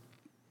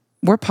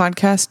we're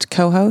podcast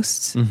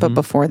co-hosts, but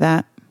before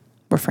that,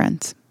 we're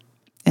friends.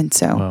 And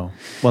so,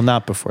 Well,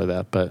 not before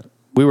that, but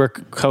we were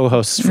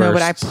co-hosts first. no,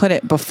 but I put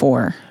it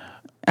before.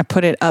 I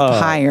put it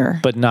up higher.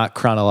 But not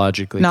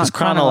chronologically. Not Because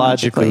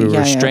chronologically, we were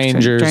yeah,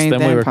 strangers, strange,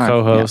 then we were pod-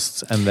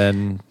 co-hosts, and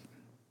then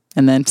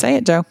And then say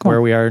it, Joe. Come where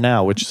on. we are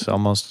now, which is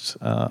almost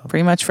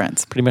Pretty much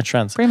friends. pretty much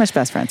friends. Pretty much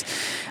best friends.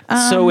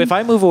 So if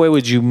I move away,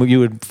 you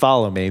would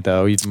follow me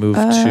though? You'd move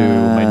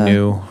to my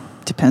new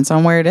Depends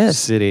on where it is.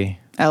 city.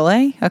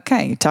 LA?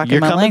 Okay. You're talking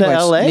You're my coming to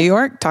language. LA? New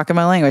York? Talking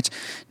my language.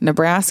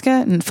 Nebraska?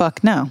 And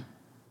fuck no.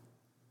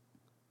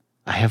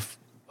 I have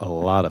a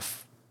lot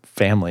of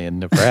family in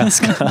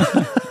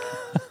Nebraska.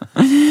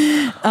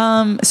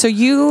 So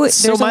there's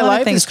So a my lot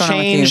life of things has going on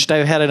with you. changed.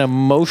 I've had an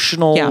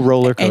emotional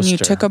roller coaster. And you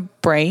took a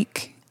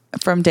break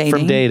from dating.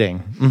 from dating.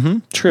 Mm-hmm.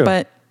 True.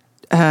 But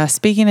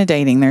speaking of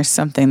dating, there's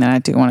something that I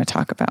do want to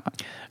talk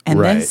about. And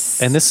right.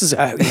 this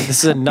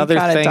is another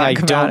gotta thing talk I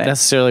about don't it.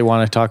 necessarily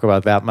want to talk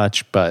about that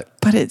much, but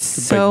it's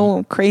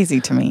so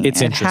crazy to me.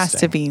 it's It interesting. has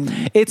to be.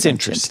 It's mentioned.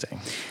 interesting.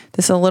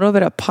 This is a little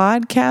bit of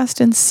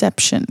podcast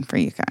inception for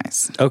you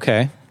guys.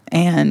 Okay.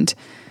 And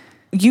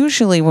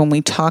usually when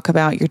we talk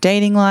about your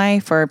dating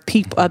life or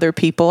other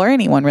people or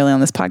anyone really on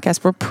this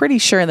podcast, we're pretty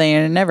sure they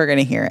are never going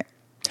to hear it.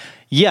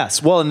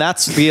 Yes. Well, and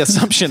that's the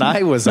assumption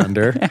I was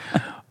under.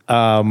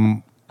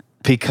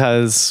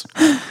 Because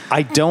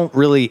I don't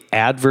really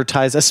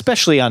advertise,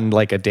 especially on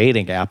like a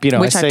dating app.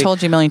 Which I've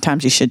told you a million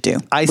times you should do.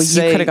 You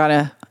could have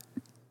got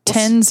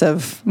tens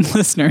of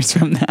listeners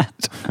from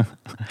that.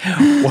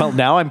 Well,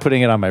 now I'm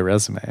putting it on my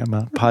resume. I'm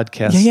a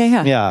podcast.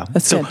 Yeah.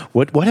 That's so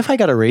good. what if I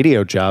got a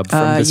radio job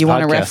from this you podcast?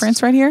 want a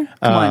reference right here?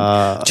 Come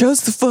on.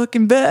 Joe's the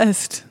fucking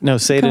best. No,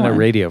 say it Go in a on.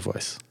 radio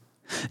voice.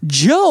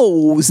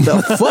 Joe's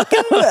the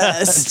fucking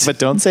best. But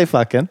don't say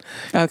fucking.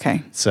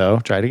 Okay. So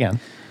try it again.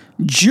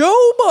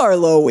 Joe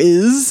Barlow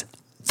is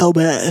the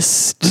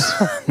best.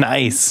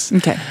 Nice.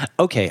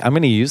 Okay. I'm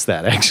going to use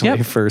that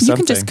actually for something. You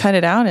can just cut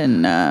it out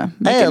and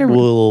make it And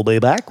we'll be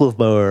back with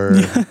more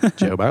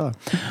Joe Barlow.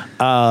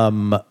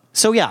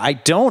 So yeah, I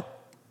don't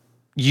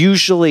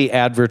usually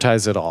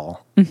advertise at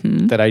all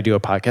that I do a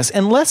podcast,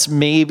 unless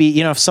maybe,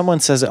 if someone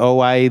says, "Oh,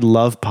 I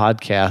love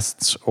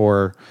podcasts,"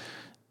 or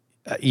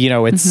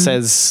it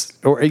says,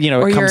 or it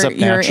comes up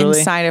naturally. You're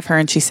inside of her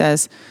and she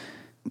says,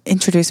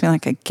 "Introduce me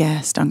like a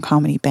guest on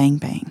Comedy Bang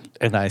Bang."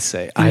 And I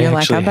say, And you're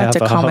like, "I'm about to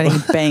Comedy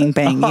Bang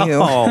Bang you."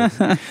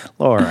 Oh,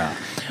 Laura.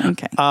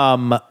 Okay.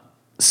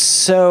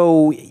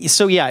 So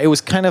yeah, it was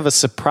kind of a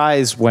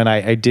surprise when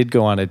I did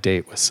go on a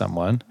date with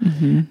someone,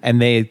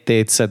 and they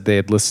had said they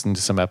had listened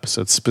to some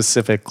episodes.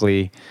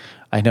 Specifically,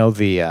 I know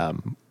the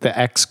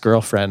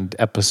ex-girlfriend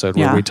episode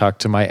where we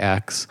talked to my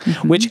ex,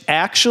 which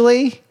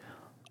actually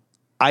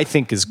I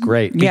think is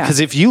great because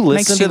if you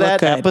listen to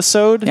that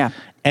episode,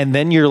 and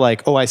then you're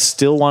like, "Oh, I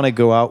still want to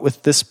go out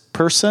with this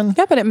person."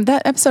 Yeah, but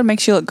that episode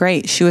makes you look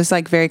great. She was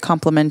like very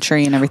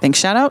complimentary and everything.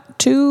 Shout out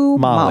to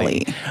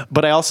Molly.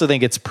 But I also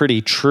think it's pretty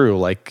true.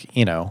 Like,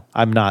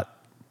 I'm not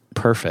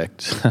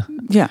perfect.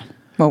 Yeah.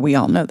 Well, we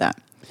all know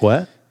that.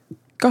 What?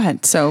 Go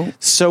ahead. So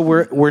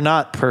we're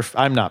not perfect.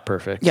 I'm not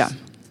perfect. yeah.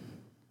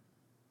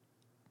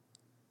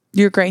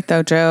 You're great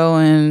though, Joe,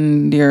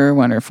 and you're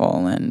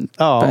wonderful.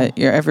 But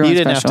you're everyone's you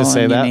didn't have to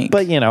say that. unique.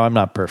 But I'm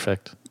not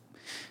perfect.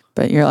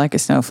 But you're like a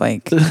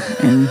snowflake,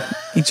 and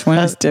each one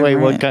is different.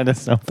 Wait, what kind of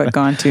snowflake? But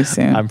gone too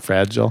soon. I'm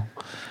fragile.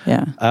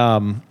 Yeah.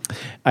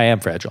 I am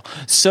fragile.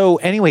 So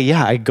anyway,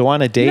 I go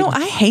on a date.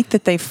 I hate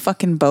that they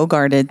fucking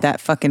bogarted that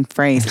fucking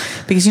phrase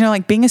because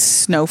like being a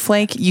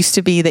snowflake used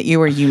to be that you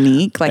were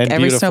unique, like And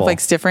every beautiful.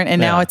 snowflake's different, and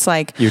now it's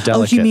like, You're oh,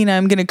 delicate. you mean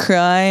I'm gonna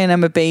cry and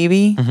I'm a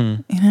baby?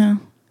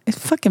 It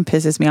fucking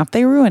pisses me off.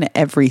 They ruin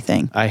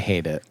everything. I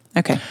hate it.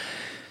 Okay.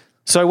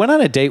 So I went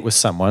on a date with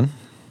someone,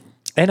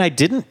 and I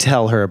didn't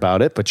tell her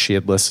about it, but she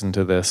had listened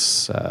to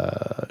this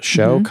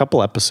show, a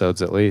couple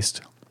episodes at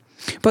least.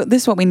 But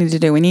this is what we need to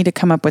do. We need to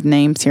come up with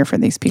names here for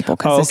these people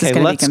because this is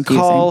going to be confusing.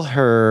 Let's call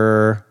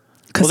her.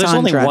 Well, there's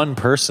only Cassandra. one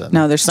person.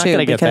 No, there's it's not two. going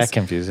to get because that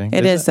confusing.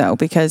 It is though,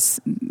 because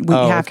we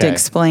have to okay.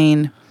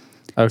 explain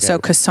Okay. So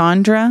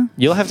Cassandra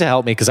You'll have to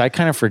help me because I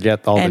kind of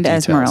forget all and the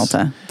details.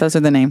 Esmeralda. Those are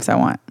the names I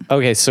want.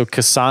 Okay, so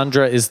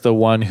Cassandra is the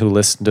one who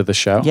listened to the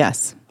show?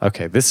 Yes.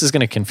 Okay, this is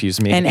going to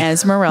confuse me. And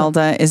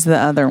Esmeralda is the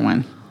other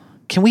one.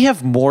 Can we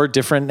have more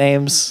different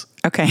names?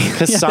 Okay.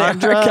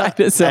 Cassandra Yeah, they are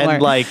kinda similar.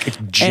 and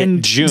like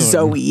And June.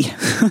 Zoe.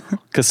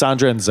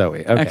 Cassandra and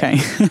Zoe. Okay. Okay.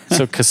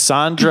 So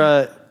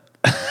Cassandra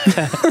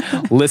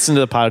listened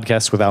to the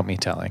podcast without me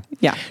telling.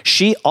 Yeah.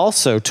 She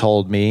also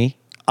told me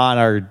on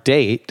our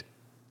date,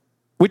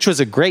 which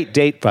was a great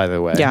date, by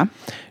the way. Yeah.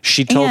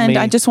 She told And me.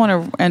 I just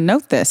want to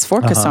note this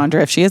for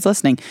Cassandra, if she is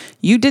listening.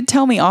 You did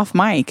tell me off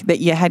mic that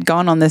you had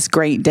gone on this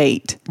great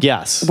date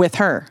Yes. with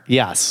her.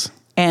 Yes.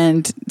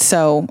 And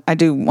so I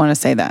do want to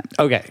say that.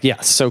 Okay.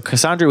 Yes. So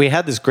Cassandra, we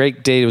had this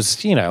great date. It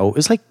was, it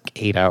was like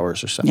 8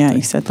 hours or something. Yeah,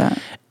 you said that.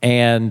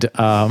 And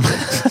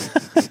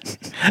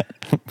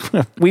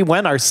we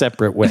went our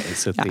separate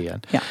ways at the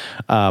end.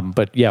 Yeah.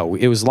 But yeah,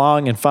 it was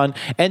long and fun.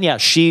 And yeah,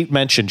 she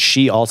mentioned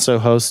she also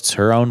hosts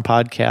her own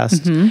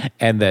podcast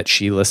and that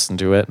she listened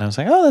to it. And I was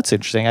like, oh, that's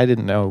interesting. I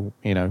didn't know,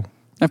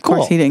 Of course,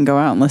 Cool. he didn't go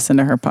out and listen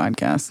to her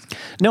podcast.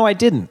 No, I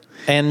didn't.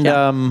 And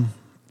Yeah.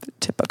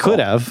 Typical. could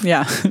have.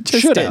 Yeah.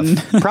 Just Should didn't.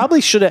 have. Probably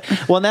should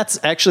have. Well, and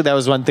that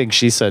was one thing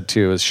she said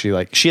too, is she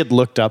had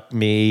looked up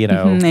me,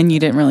 And you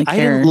didn't really I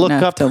care. didn't look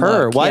enough up to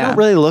her. look. Well, I Yeah. don't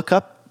really look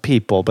up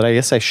people, but I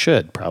guess I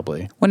should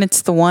probably. When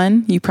it's the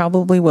one, you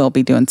probably will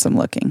be doing some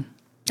looking.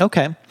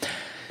 Okay.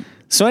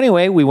 So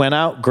anyway, we went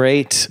out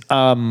great.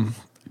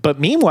 But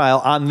meanwhile,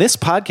 on this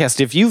podcast,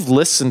 if you've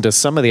listened to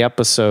some of the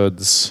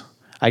episodes,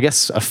 I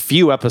guess a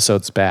few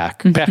episodes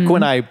back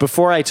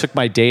before I took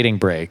my dating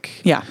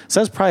break. Yeah. So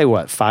that's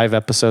probably 5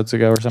 episodes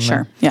ago or something.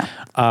 Sure. Yeah.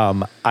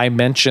 I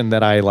mentioned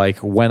that I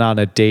went on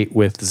a date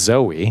with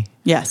Zoe.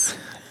 Yes.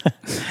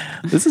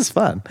 This is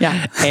fun.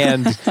 Yeah.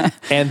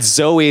 And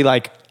Zoe,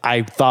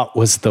 I thought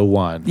was the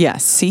one.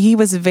 Yes. See, he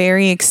was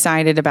very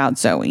excited about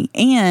Zoe.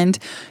 And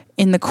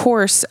in the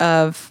course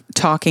of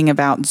talking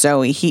about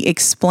Zoe, he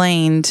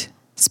explained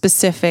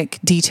specific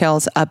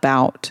details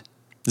about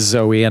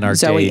Zoe and our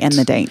Zoe date. and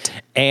the date.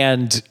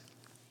 And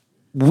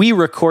we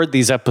record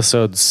these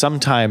episodes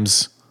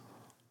sometimes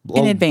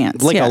In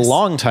advance, like yes. a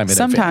long time in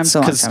Sometimes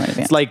advance. a long time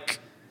in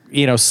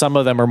advance. Some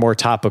of them are more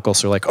topical.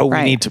 So we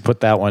Right. need to put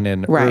that one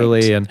in Right.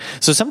 early. And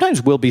so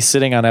sometimes we'll be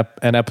sitting on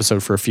an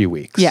episode for a few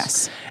weeks.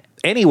 Yes.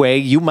 Anyway,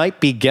 you might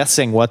be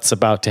guessing what's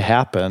about to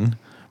happen.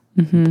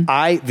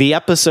 Mm-hmm. The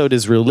episode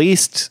is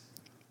released.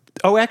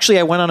 Oh, actually,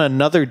 I went on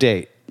another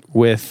date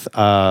with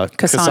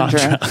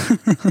Cassandra.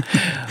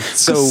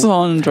 So,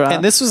 Cassandra.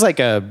 and this was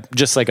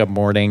just a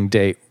morning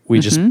date. We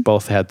just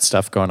both had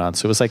stuff going on.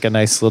 So it was a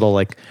nice little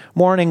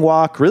morning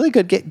walk, really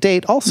good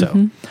date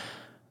also.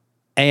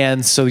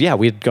 And so, yeah,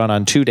 we had gone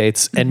on 2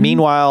 dates. And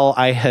meanwhile,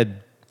 I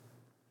had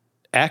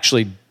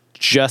actually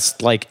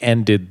just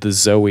ended the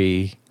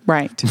Zoe.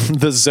 Right.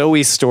 The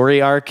Zoe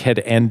story arc had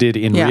ended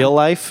in Yeah. real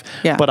life,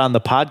 Yeah. but on the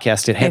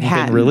podcast, it hadn't been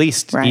hadn't.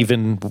 released, Right.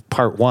 even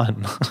part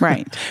 1.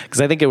 Right. Because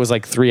I think it was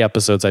 3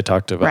 episodes I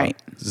talked about Right.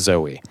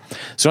 Zoe.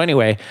 So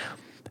anyway,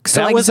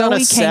 So that was Zoe on a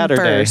came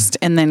Saturday. first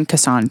and then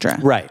Cassandra.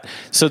 Right.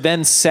 So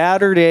then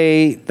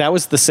Saturday, that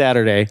was the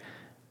Saturday.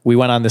 We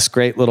went on this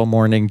great little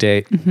morning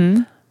date.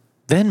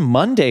 Then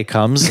Monday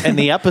comes and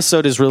the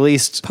episode is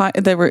released.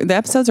 The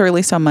episodes are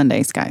released on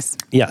Mondays, guys.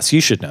 Yes,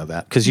 you should know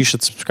that because you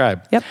should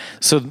subscribe. Yep.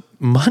 So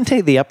Monday,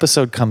 the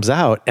episode comes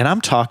out and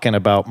I'm talking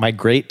about my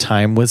great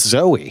time with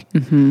Zoe.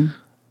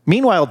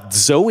 Meanwhile,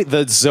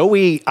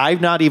 Zoe,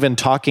 I'm not even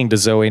talking to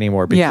Zoe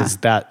anymore because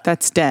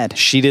that's dead.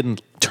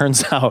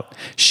 turns out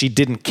she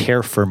didn't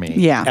care for me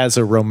Yeah. as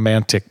a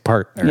romantic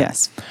partner.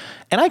 Yes.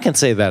 And I can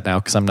say that now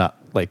because I'm not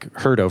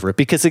hurt over it.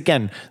 Because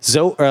again,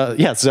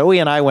 Zoe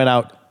and I went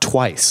out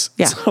twice.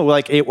 Yeah. So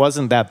it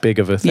wasn't that big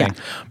of a thing. Yeah.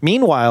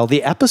 Meanwhile,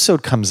 the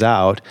episode comes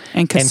out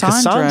And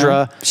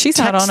Cassandra, she's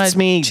texts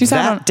me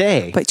that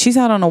day. But she's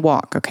out on a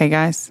walk, okay,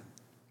 guys?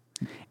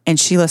 And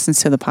she listens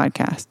to the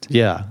podcast.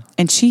 Yeah.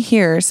 And she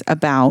hears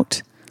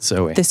about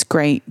Zoe. this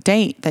great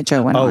date that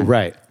Joe went on. Oh,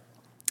 right.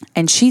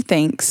 And she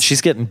thinks,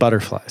 She's getting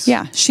butterflies.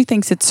 yeah, she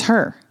thinks it's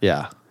her.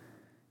 Yeah.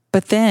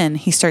 But then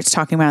he starts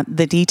talking about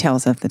the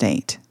details of the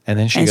date. And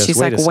then she's she's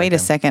like, wait a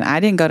second. I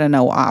didn't go to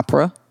no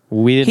opera.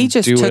 We didn't He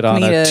just do took it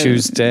on me a to-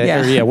 Tuesday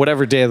yeah. or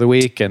whatever day of the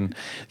week. And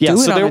yeah,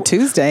 Do it so on a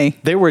Tuesday.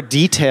 there were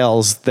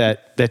details that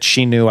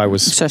she knew I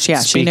was So she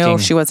speaking. knew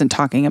he wasn't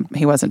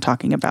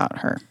talking about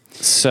her.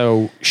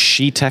 So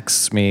she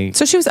texts me.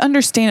 So she was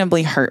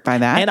understandably hurt by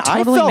that. And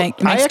Totally I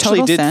makes actually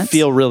total did sense.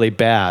 feel really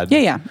bad.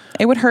 Yeah.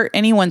 It would hurt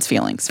anyone's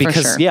feelings Because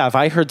for sure. Mm-hmm. if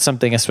I heard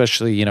something,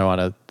 especially,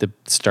 on the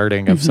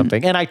starting of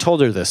something, and I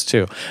told her this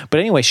too, but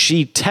anyway,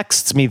 she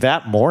texts me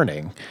that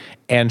morning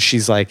and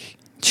she's like,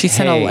 She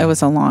said "Hey," it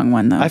was a long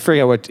one though. I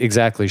forget what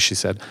exactly she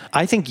said.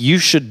 I think you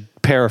should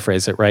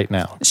paraphrase it right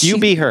now. You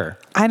be her.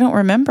 I don't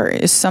remember.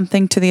 It's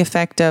something to the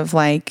effect of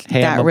Hey,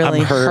 that I'm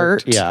really hurt.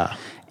 hurt. Yeah.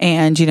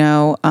 And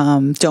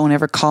don't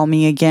ever call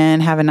me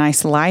again. Have a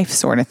nice life,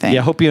 sort of thing.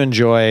 Yeah. I hope you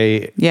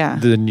enjoy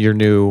your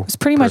new. It's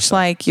pretty much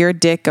like you're a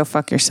dick. Go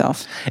fuck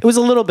yourself. It was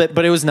a little bit,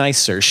 but it was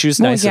nicer. She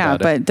was nice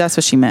about it. But that's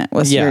what she meant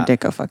was Yeah. you're a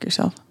dick. Go fuck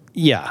yourself.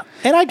 Yeah.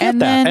 And I get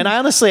And that. then- And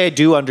honestly, I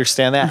do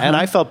understand that. And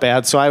I felt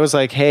bad. So I was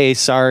like, hey,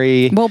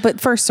 sorry. Well,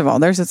 but first of all,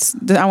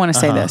 I want to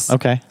say this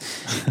Okay.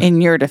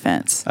 in your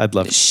defense. I'd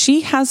love it.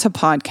 She has a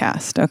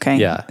podcast. Okay.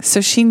 Yeah. So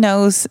she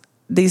knows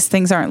these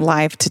things aren't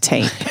live to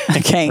tape.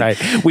 Okay.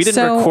 Right. We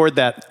didn't record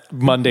that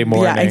Monday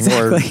morning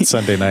or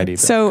Sunday night even.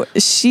 So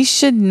she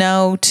should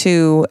know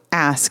to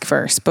ask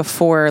first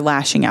before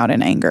lashing out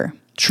in anger.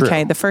 True.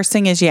 Okay. The first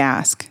thing is you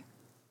ask.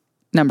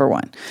 Number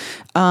one.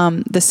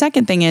 The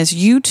second thing is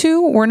you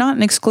two were not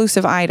an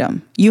exclusive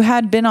item. You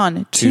had been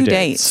on two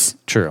dates.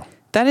 True.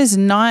 That is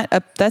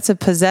that's a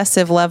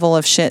possessive level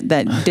of shit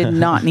that did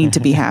not need to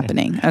be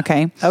happening.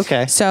 Okay.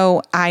 Okay.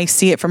 So I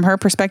see it from her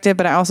perspective,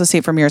 but I also see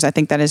it from yours. I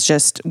think that is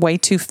just way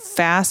too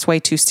fast, way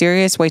too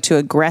serious, way too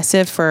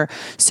aggressive for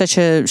such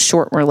a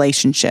short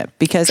relationship,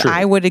 because True.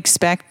 I would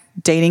expect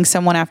dating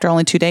someone after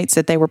only 2 dates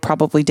that they were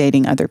probably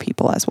dating other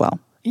people as well.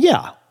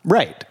 Yeah.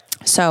 Right.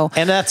 So,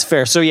 And that's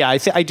fair. So yeah,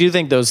 I do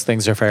think those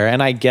things are fair.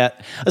 And I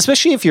get,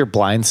 especially if you're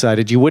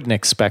blindsided, you wouldn't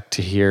expect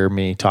to hear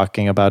me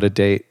talking about a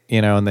date,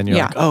 and then you're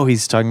Yeah. like, oh,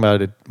 he's talking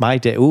about my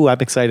date. Ooh, I'm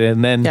excited.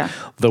 And then Yeah.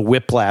 the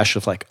whiplash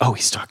of like, oh,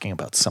 he's talking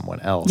about someone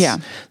else. Yeah.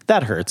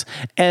 That hurts.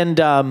 And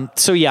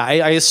so yeah,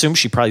 I assume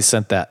she probably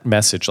sent that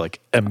message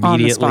like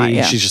immediately. spot,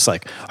 yeah. She's just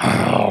like,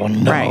 oh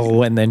no.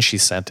 Right. And then she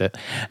sent it.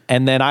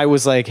 And then I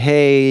was like,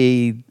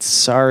 hey,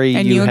 sorry.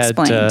 And you had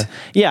explained. to.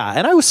 Yeah.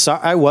 And I was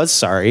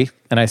sorry.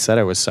 And I said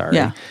I was sorry.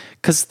 Yeah.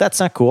 Because that's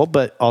not cool,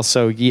 but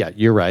also, yeah,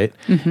 you're right.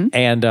 Mm-hmm.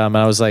 And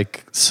I was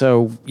like,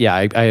 so yeah,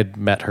 I had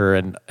met her,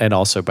 and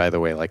also, by the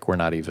way, like we're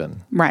not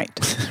even right.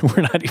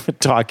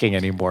 talking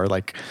anymore.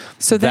 Like,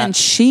 So then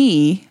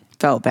she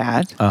felt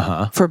bad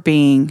for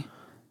being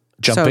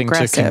jumping so to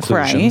aggressive,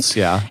 conclusions. right?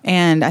 Yeah.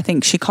 And I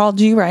think she called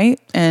you, right?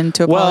 And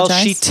to Well,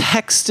 apologize. she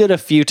texted a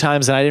few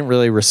times, and I didn't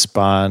really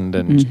respond.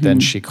 And then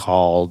she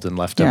called and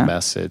left Yeah. a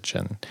message,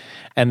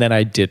 and then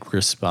I did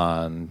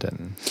respond,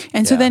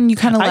 And so then you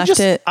kind of left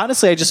it.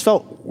 Honestly, I just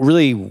felt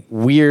really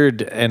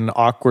weird and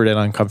awkward and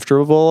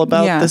uncomfortable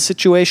about Yeah. the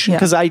situation, Yeah.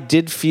 because I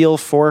did feel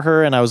for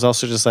her, and I was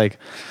also just like,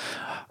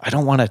 I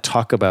don't want to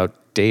talk about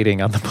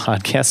dating on the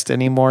podcast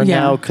anymore Yeah.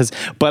 now,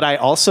 but I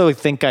also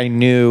think I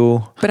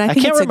knew, But I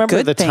think can't it's a remember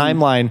good the thing.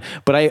 timeline,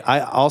 but I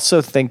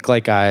also think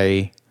like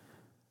I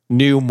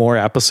knew more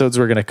episodes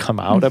were going to come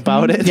out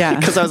about it. Yeah.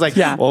 Because I was like,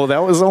 Yeah. well, that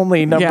was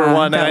only number Yeah,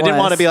 one. And that I didn't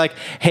want to was. be like,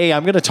 hey,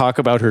 I'm going to talk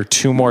about her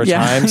 2 more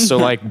Yeah. times. So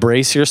like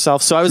brace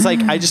yourself. So I was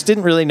like, I just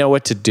didn't really know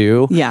what to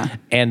do. Yeah.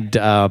 And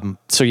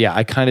so yeah,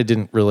 I kind of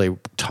didn't really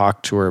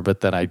talk to her,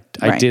 but then I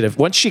Right. did.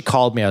 Once she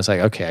called me, I was like,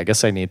 okay, I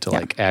guess I need to Yeah.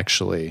 like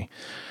actually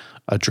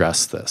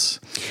address this.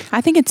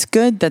 I think it's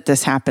good that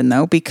this happened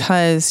though,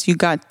 because you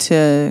got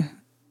to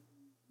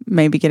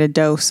maybe get a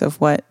dose of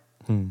what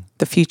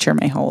the future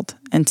may hold.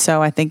 And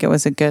so I think it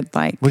was a good,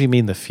 like, What do you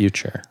mean the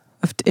future?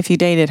 if you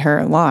dated her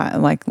a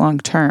lot, like long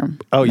term.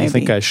 Oh, you maybe.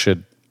 think I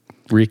should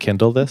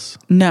rekindle this?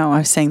 No, I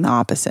was saying the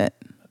opposite.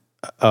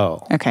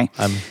 Oh, Okay.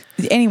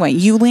 Anyway,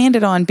 you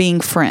landed on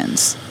being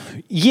friends.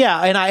 yeah,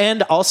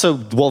 and also,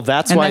 well,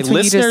 that's And why that's what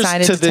you listeners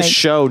decided to to this take-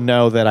 show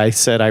know that I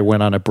said I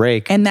went on a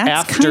break, And that's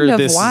after kind of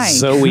this why.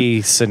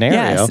 Zoe scenario,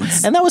 Yes,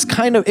 it's- and that was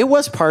it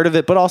was part of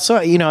it, but also,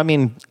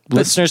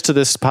 listeners to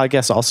this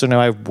podcast also know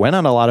I went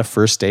on a lot of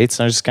first dates,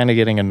 and I was just kind of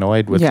getting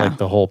annoyed with Yeah. like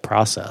the whole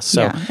process.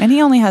 So, Yeah. And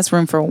he only has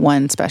room for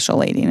one special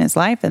lady in his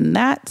life, and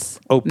that's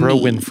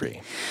Oprah me.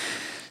 Winfrey.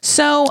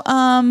 So,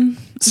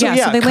 So yeah,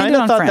 yeah, so they kind landed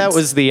of on thought friends. that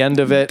was the end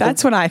of it.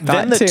 That's what I thought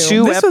Then the too.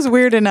 two This was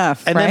weird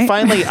enough, and right? then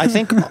finally, I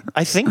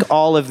think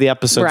all of the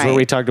episodes where Right.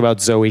 we talked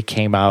about Zoe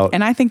came out.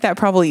 And I think that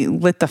probably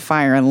lit the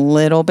fire a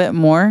little bit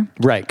more,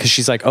 Right, because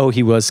she's like, oh,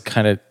 he was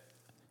kind of,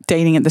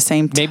 dating at the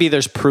same time. maybe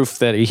there's proof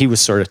that he was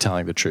sort of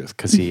telling the truth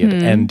because he had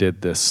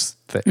ended this,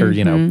 or,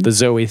 the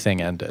Zoe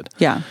thing ended.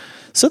 Yeah.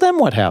 So then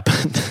what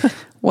happened?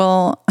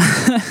 Well,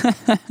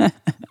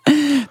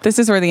 this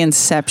is where the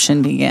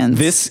inception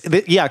begins.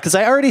 Yeah, because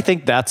I already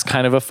think that's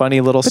kind of a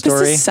funny little But story.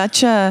 this is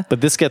such a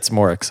But this gets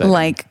more exciting.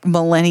 like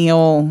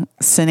millennial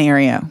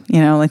scenario,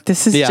 like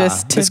this is yeah,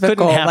 just this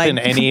typical. couldn't happen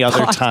like, any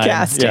other time.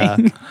 Yeah.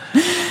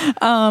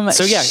 podcasting.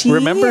 So yeah,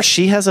 remember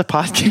she has a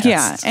podcast.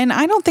 Yeah, and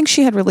I don't think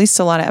she had released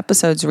a lot of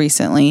episodes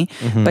recently,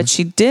 but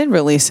she did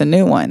release a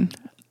new one.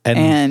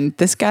 And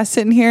this guy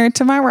sitting here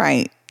to my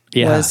right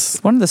Yeah. was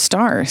one of the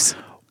stars.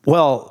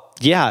 Well,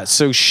 yeah.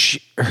 So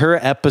her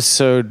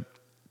episode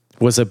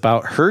was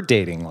about her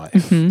dating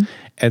life.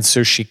 And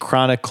so she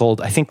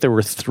chronicled, I think there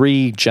were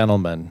 3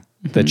 gentlemen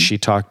that she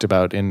talked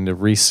about in the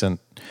recent.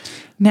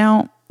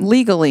 Now,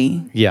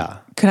 legally, Yeah.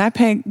 could I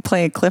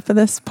play a clip of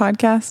this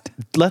podcast?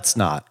 Let's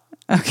not.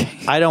 Okay.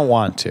 I don't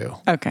want to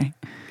Okay.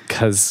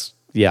 because,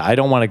 yeah, I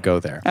don't want to go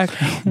there.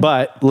 Okay.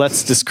 But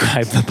let's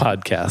describe the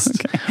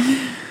podcast. Okay.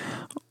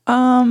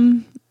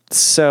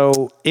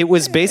 So it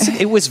was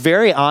it was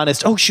very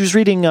honest. Oh, she was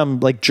reading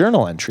like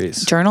journal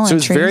entries. Journal so it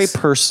was very entries.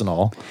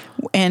 personal.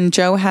 And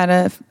Joe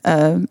had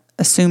a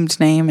assumed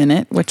name in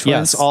it, which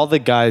Yes, was all the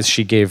guys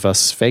she gave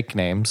us fake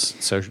names.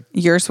 So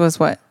yours was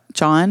what?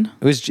 John?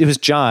 it was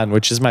John,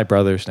 which is my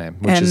brother's name,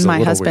 which And is a my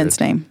little husband's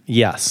weird. name.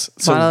 Yes,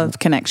 A lot of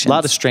connections. a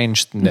lot of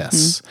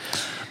strangeness.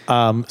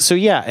 So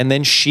yeah, and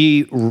then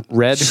she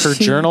read her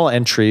journal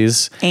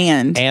entries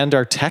And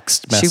our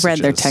text messages. she read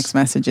their text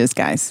messages,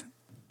 guys.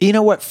 You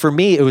know what? For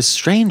me, it was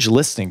strange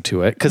listening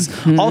to it because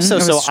also,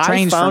 It was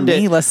strange I found for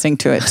me it. listening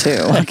to it too.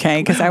 Okay,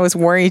 because I was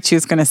worried she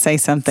was going to say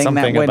something that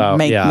Something would about-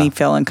 make yeah. me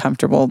feel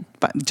uncomfortable,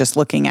 but just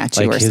looking at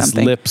you Like or his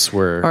something. lips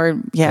were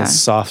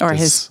as soft or as-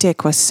 his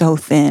dick was so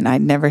thin.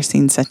 I'd never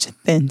seen such a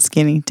thin,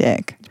 skinny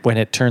dick. When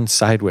it turned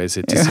sideways,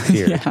 it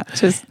disappeared. Yeah,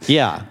 just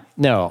Yeah.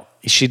 No,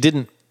 she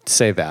didn't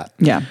say that.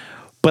 yeah.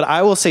 But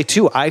I will say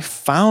too, I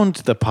found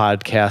the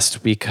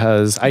podcast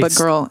because But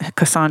girl,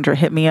 Cassandra,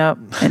 hit me up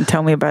and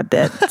tell me about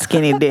that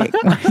skinny dick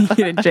when you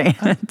get a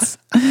chance.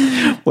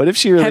 What if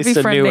she released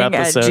a new Heavyfriending at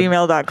episode?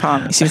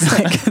 gmail.com. She's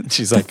like,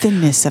 She's the like,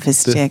 thinness of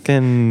his the dick.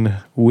 thin,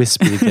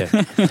 wispy dick.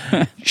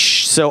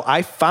 So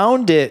I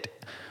found it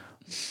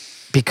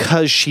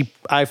because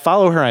I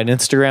follow her on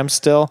Instagram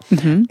still,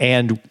 Mm-hmm.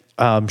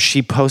 and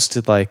she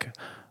posted like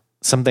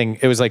something.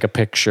 It was like a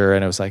picture,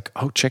 and it was like,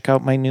 "Oh, check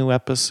out my new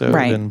episode,"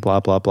 Right. and blah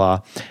blah blah,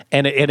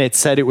 and it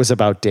said it was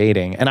about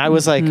dating, and I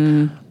was like.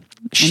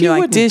 She you're like,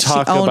 wouldn't did she?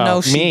 talk Oh, about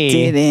no, she me.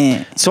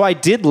 didn't. So I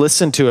did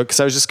listen to it because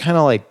I was just kind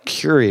of like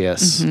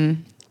curious.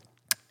 Mm-hmm.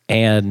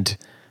 And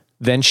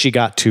then she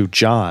got to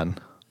John,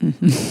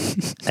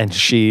 Mm-hmm. and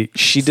she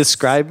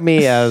described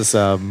me as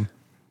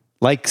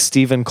like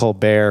Stephen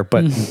Colbert,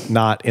 but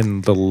not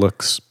in the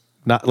looks,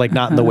 not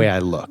in the way I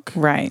look.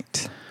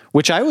 Right.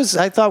 Which I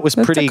thought was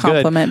That's pretty a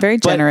compliment. good. Very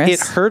But generous. it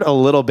hurt a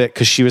little bit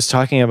because she was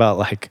talking about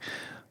like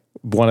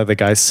one of the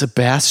guys,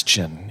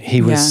 Sebastian.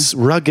 He was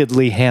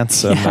ruggedly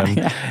handsome,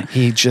 and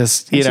he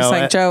just, you She's know,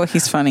 like, Joe,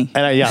 he's funny.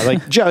 and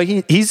like Joe,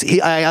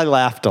 I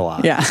laughed a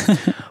lot. Yeah.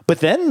 But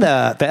then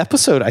the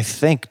episode, I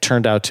think,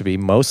 turned out to be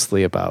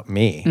mostly about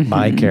me,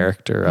 my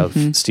character of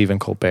Stephen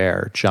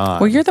Colbert, John.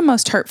 Well, you're the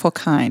most hurtful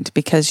kind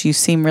because you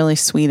seem really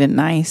sweet and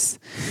nice,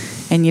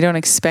 and you don't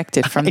expect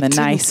it from the didn't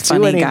nice, do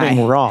funny guy.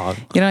 anything wrong.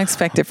 You don't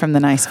expect it from the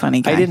nice,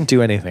 funny guy. I didn't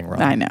do anything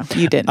wrong. I know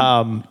you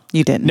didn't.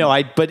 You didn't. No,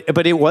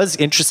 but it was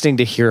interesting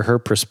to hear her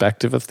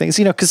perspective of things,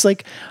 you know, because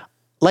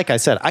like I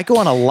said, I go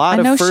on a lot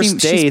I know of first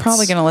dates. she's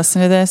probably going to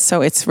listen to this,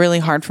 so it's really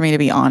hard for me to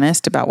be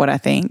honest about what I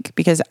think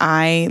because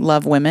I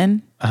love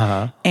women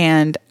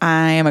and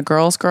I am a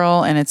girl's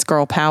girl and it's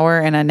girl power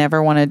and I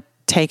never want to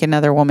take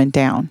another woman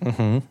down.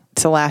 Mm-hmm.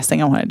 It's the last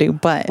thing I want to do.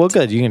 But Well,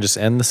 good. You can just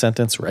end the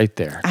sentence right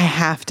there. I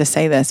have to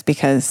say this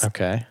because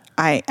Okay.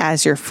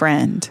 as your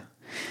friend,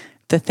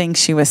 the things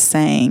she was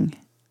saying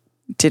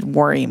did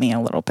worry me a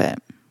little bit.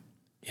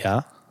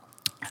 Yeah.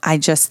 I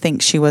just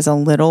think she was a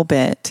little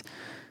bit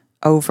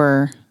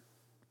over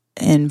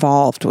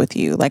involved with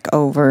you, like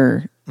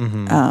over.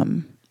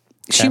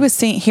 She was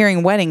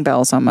hearing wedding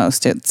bells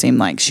almost. It seemed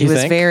like she You was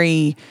think?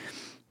 very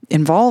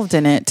involved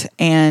in it,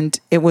 and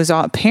it was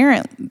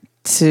apparent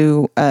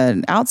to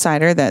an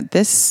outsider that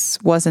this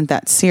wasn't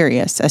that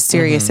serious, as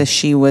serious as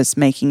she was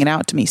making it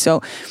out to me.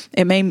 So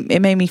it made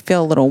me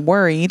feel a little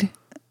worried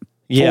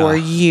Yeah. for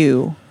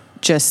you,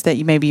 just that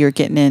maybe you're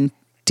getting in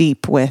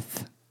deep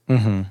with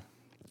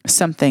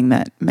something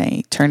that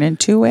may turn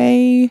into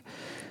a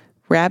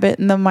rabbit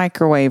in the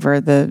microwave or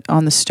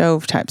on the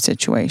stove type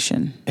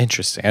situation.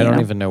 Interesting. I don't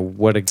even know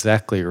what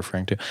exactly you're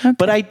referring to.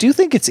 But I do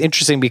think it's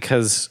interesting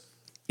because,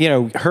 you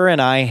know, her and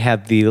I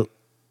had the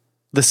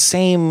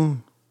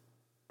same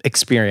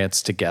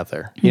experience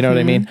together. You know what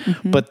I mean?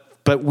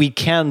 But we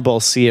can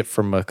both see it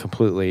from a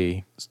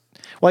completely,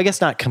 well, I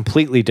guess not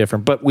completely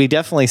different, but we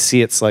definitely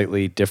see it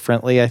slightly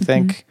differently, I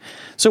think.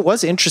 So it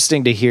was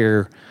interesting to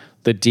hear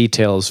the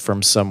details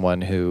from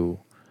someone who,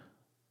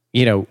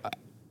 you know,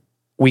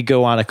 we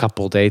go on a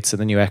couple dates and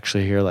then you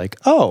actually hear like,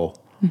 oh,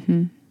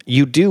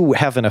 you do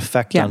have an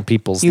effect Yeah, on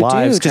people's you do,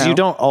 lives because you Joe.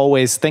 don't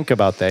always think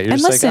about that. You're And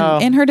just listen,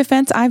 like, oh, in her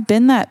defense, I've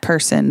been that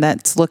person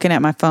that's looking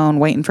at my phone,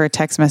 waiting for a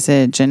text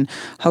message and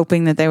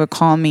hoping that they would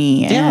call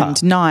me Yeah.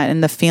 and not,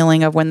 and the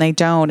feeling of when they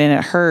don't and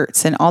it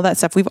hurts and all that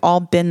stuff. We've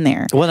all been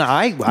there. well,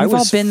 I all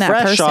was been that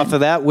fresh person. off of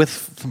that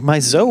with my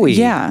Zoe.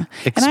 Yeah.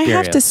 And I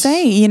have to experience.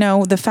 say, you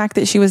know, the fact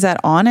that she was that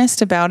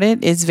honest about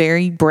it is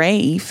very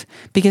brave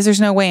because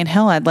there's no way in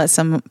hell I'd let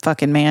some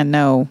fucking man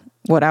know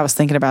what I was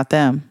thinking about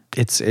them.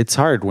 It's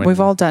hard when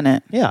We've all done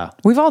it. yeah.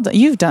 We've all done.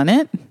 You've done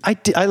it.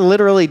 I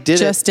literally did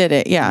Just did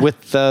it. Yeah.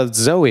 with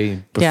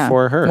Zoe yeah.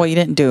 before her. Well, you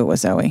didn't do it with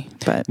Zoe,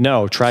 but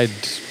No,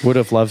 would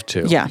have loved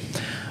to. yeah.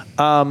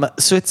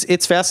 So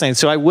it's fascinating.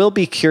 So I will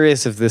be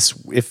curious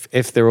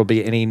if there will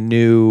be any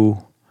new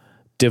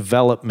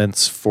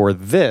developments for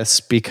this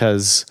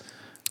because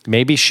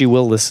maybe she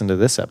will listen to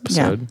this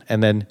episode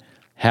and then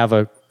have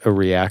a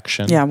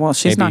reaction. Yeah. Well,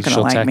 she's Maybe not going to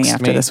she'll like me text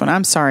after this one.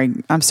 I'm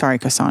sorry,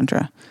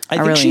 Cassandra. I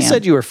think really she am.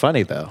 said you were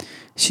funny though.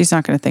 She's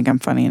not going to think I'm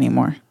funny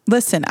anymore.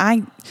 Listen,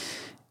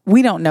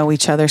 we don't know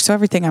each other, so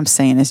everything I'm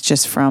saying is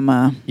just from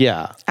a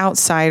Yeah.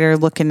 outsider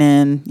looking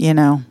in. You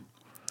know,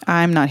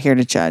 I'm not here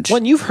to judge. Well,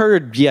 and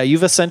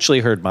you've essentially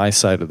heard my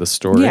side of the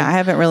story. Yeah, I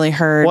haven't really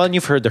heard. Well, and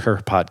you've heard her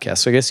podcast,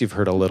 so I guess you've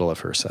heard a little of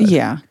her side.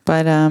 Yeah,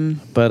 but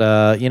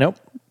But you know,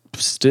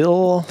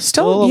 still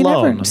you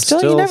alone.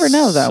 never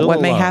know though Still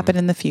what may alone. happen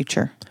in the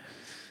future.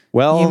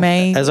 Well, You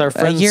may- as our a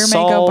friend year may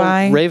go Saul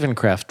by.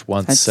 Ravencraft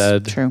once That's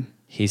said, true.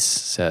 he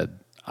said,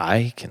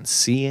 I can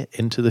see it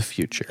into the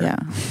future. Yeah.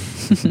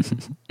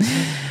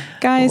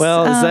 Guys.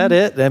 Well, is that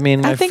it? I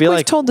mean, I I think feel we've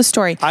like told the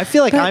story. I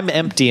feel like But- I'm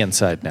empty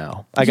inside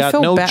now. I You got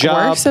feel no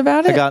job. worse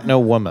about it? I got no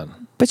woman.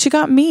 But you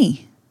got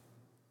me.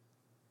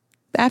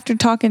 After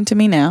talking to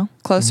me now,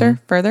 closer,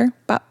 Mm-hmm. further,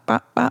 bop,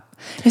 bop, bop.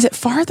 Is it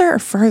farther or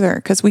further?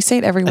 Because we say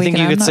it every week. I think and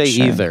you I'm could not say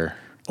sure. either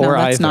No, or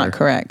that's either. not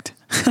correct.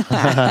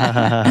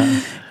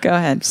 Go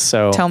ahead.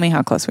 So- tell me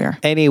how close we are.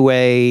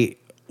 Anyway,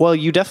 well,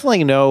 you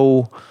definitely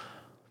know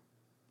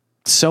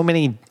so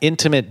many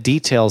intimate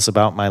details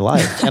about my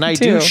life, and I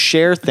do do.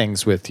 share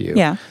things with you.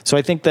 Yeah. So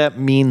I think that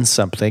means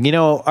something. You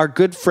know, our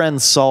good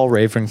friend Saul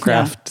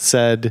Ravencraft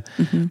said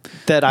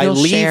that I You'll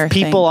share leave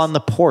people things. on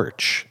the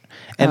porch,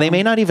 and they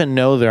may not even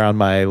know they're on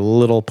my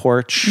little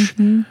porch.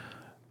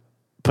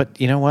 But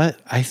you know what?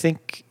 I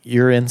think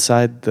you're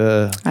inside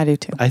the. I do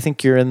too. I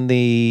think you're in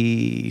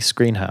the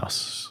screen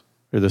house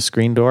or the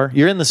screen door.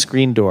 You're in the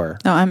screen door.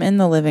 No, I'm in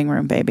the living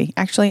room, baby.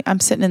 Actually,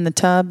 I'm sitting in the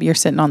tub. You're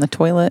sitting on the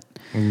toilet.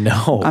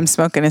 No. I'm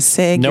smoking a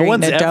cig. No You're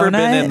one's eating a ever been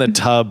donut. in the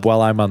tub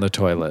while I'm on the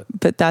toilet.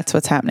 But that's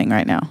what's happening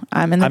right now.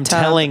 I'm in the I'm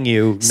tub. telling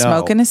you, no.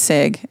 Smoking a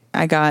cig.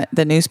 I got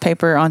the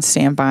newspaper on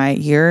standby.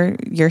 You're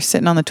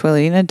sitting on the toilet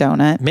eating a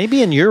donut.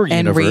 Maybe in your and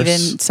universe. reading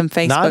some Not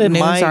Facebook in news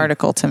my-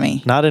 article to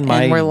me. not in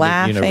my And we're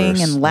laughing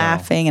universe, and no.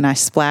 laughing, and I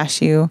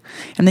splash you,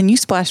 and then you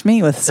splash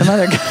me with some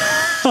other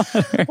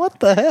guy. What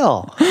the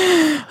hell?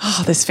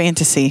 Oh, this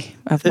fantasy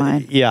of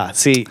mine. Yeah.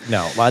 See,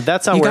 no,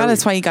 that's not You where got.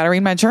 That's why you got to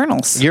read my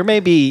journals. you're.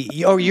 Maybe.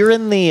 Oh, you're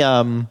in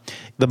the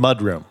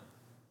mud room.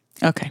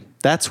 Okay.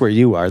 That's where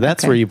you are.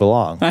 That's Okay. where you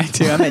belong. I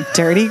do. I'm a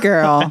dirty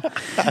girl.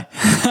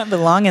 I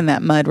belong in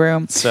that mud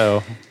room.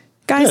 So,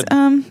 Guys,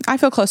 Good. I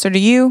feel closer to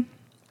you.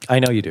 I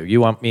know you do.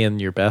 You want me in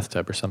your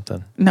bathtub or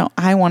something? No,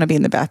 I want to be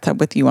in the bathtub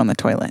with you on the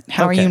toilet.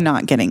 How are Okay. you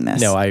not getting this?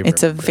 No, I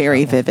It's a remember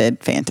very vivid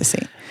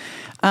fantasy.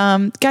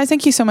 Guys,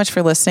 thank you so much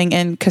for listening.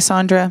 And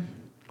Cassandra,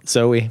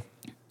 Zoe.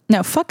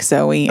 no, fuck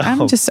Zoe.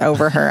 I'm Oh. just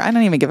over her. I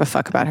don't even give a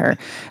fuck about her.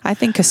 I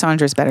think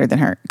Cassandra's better than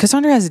her.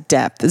 Cassandra has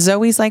depth.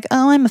 Zoe's like,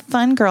 oh, I'm a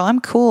fun girl. I'm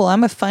cool.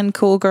 I'm a fun,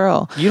 cool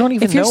girl. You don't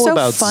even if you're know so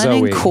about fun Zoe.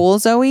 and cool,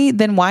 Zoe,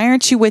 then why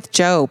aren't you with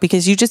Joe?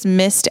 Because you just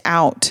missed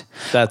out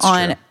That's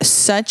on true.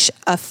 such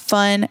a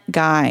fun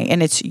guy,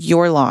 and it's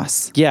your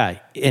loss. Yeah,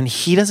 and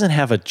he doesn't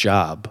have a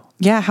job.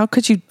 Yeah, how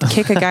could you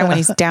kick a guy when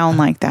he's down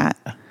like that?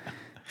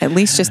 At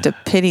least just a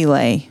pity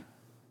lay.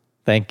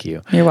 Thank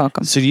you. You're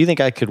welcome. So, do you think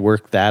I could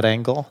work that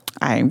angle?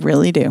 I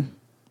really do.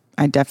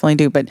 I definitely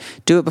do. But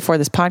do it before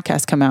this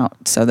podcast come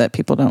out so that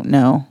people don't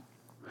know.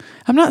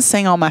 I'm not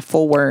saying all my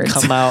full words.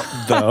 Come out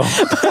though.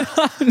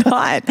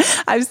 Not.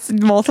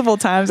 Multiple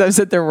times I've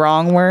said the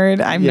wrong word.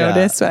 I've Yeah.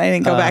 noticed, but I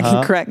didn't go back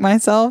and correct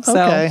myself. So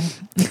Okay.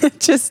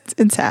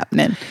 it's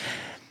happening.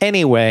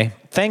 Anyway,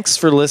 thanks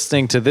for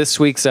listening to this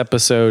week's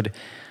episode.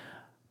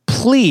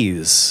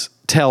 Please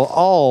tell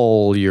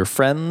all your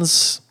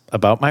friends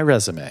about my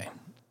resume.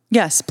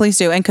 Yes, please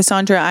do. And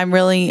Cassandra,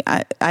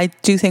 I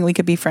do think we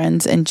could be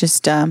friends, and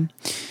just, I'm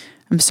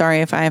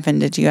sorry if I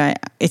offended you.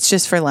 It's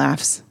just for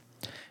laughs.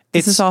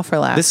 This is all for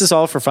laughs. This is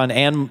all for fun,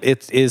 and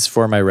it is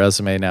for my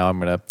resume now. I'm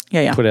going to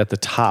Yeah. put it at the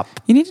top.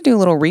 You need to do a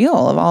little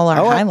reel of all our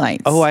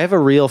highlights. I have a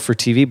reel for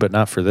TV, but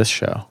not for this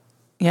show.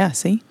 Yeah,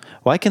 see?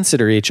 Well, I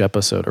consider each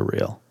episode a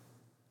reel.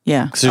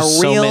 Yeah. A there's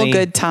so real many-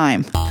 good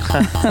time.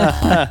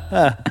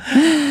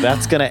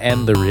 That's going to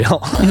end the reel.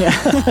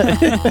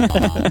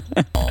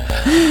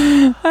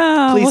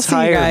 Please we'll see you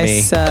hire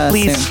guys, me.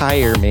 Please soon.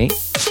 hire me.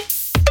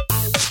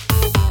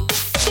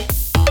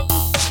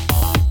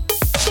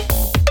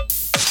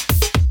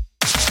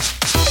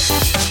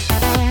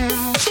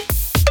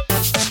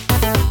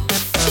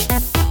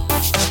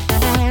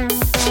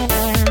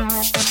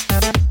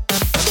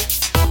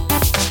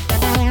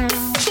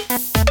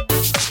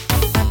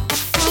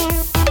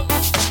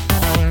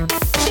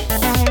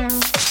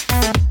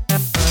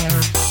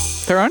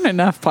 There aren't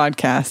enough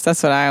podcasts.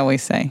 That's what I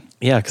always say.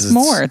 Yeah, because it's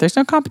More. There's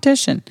no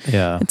competition.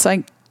 Yeah. It's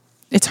like,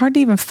 it's hard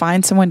to even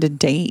find someone to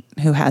date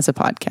who has a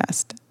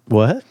podcast.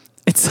 What?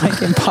 It's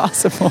like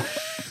impossible.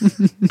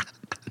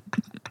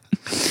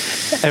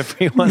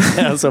 Everyone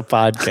has a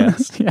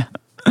podcast. Yeah.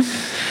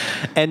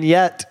 And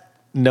yet,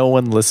 no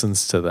one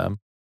listens to them.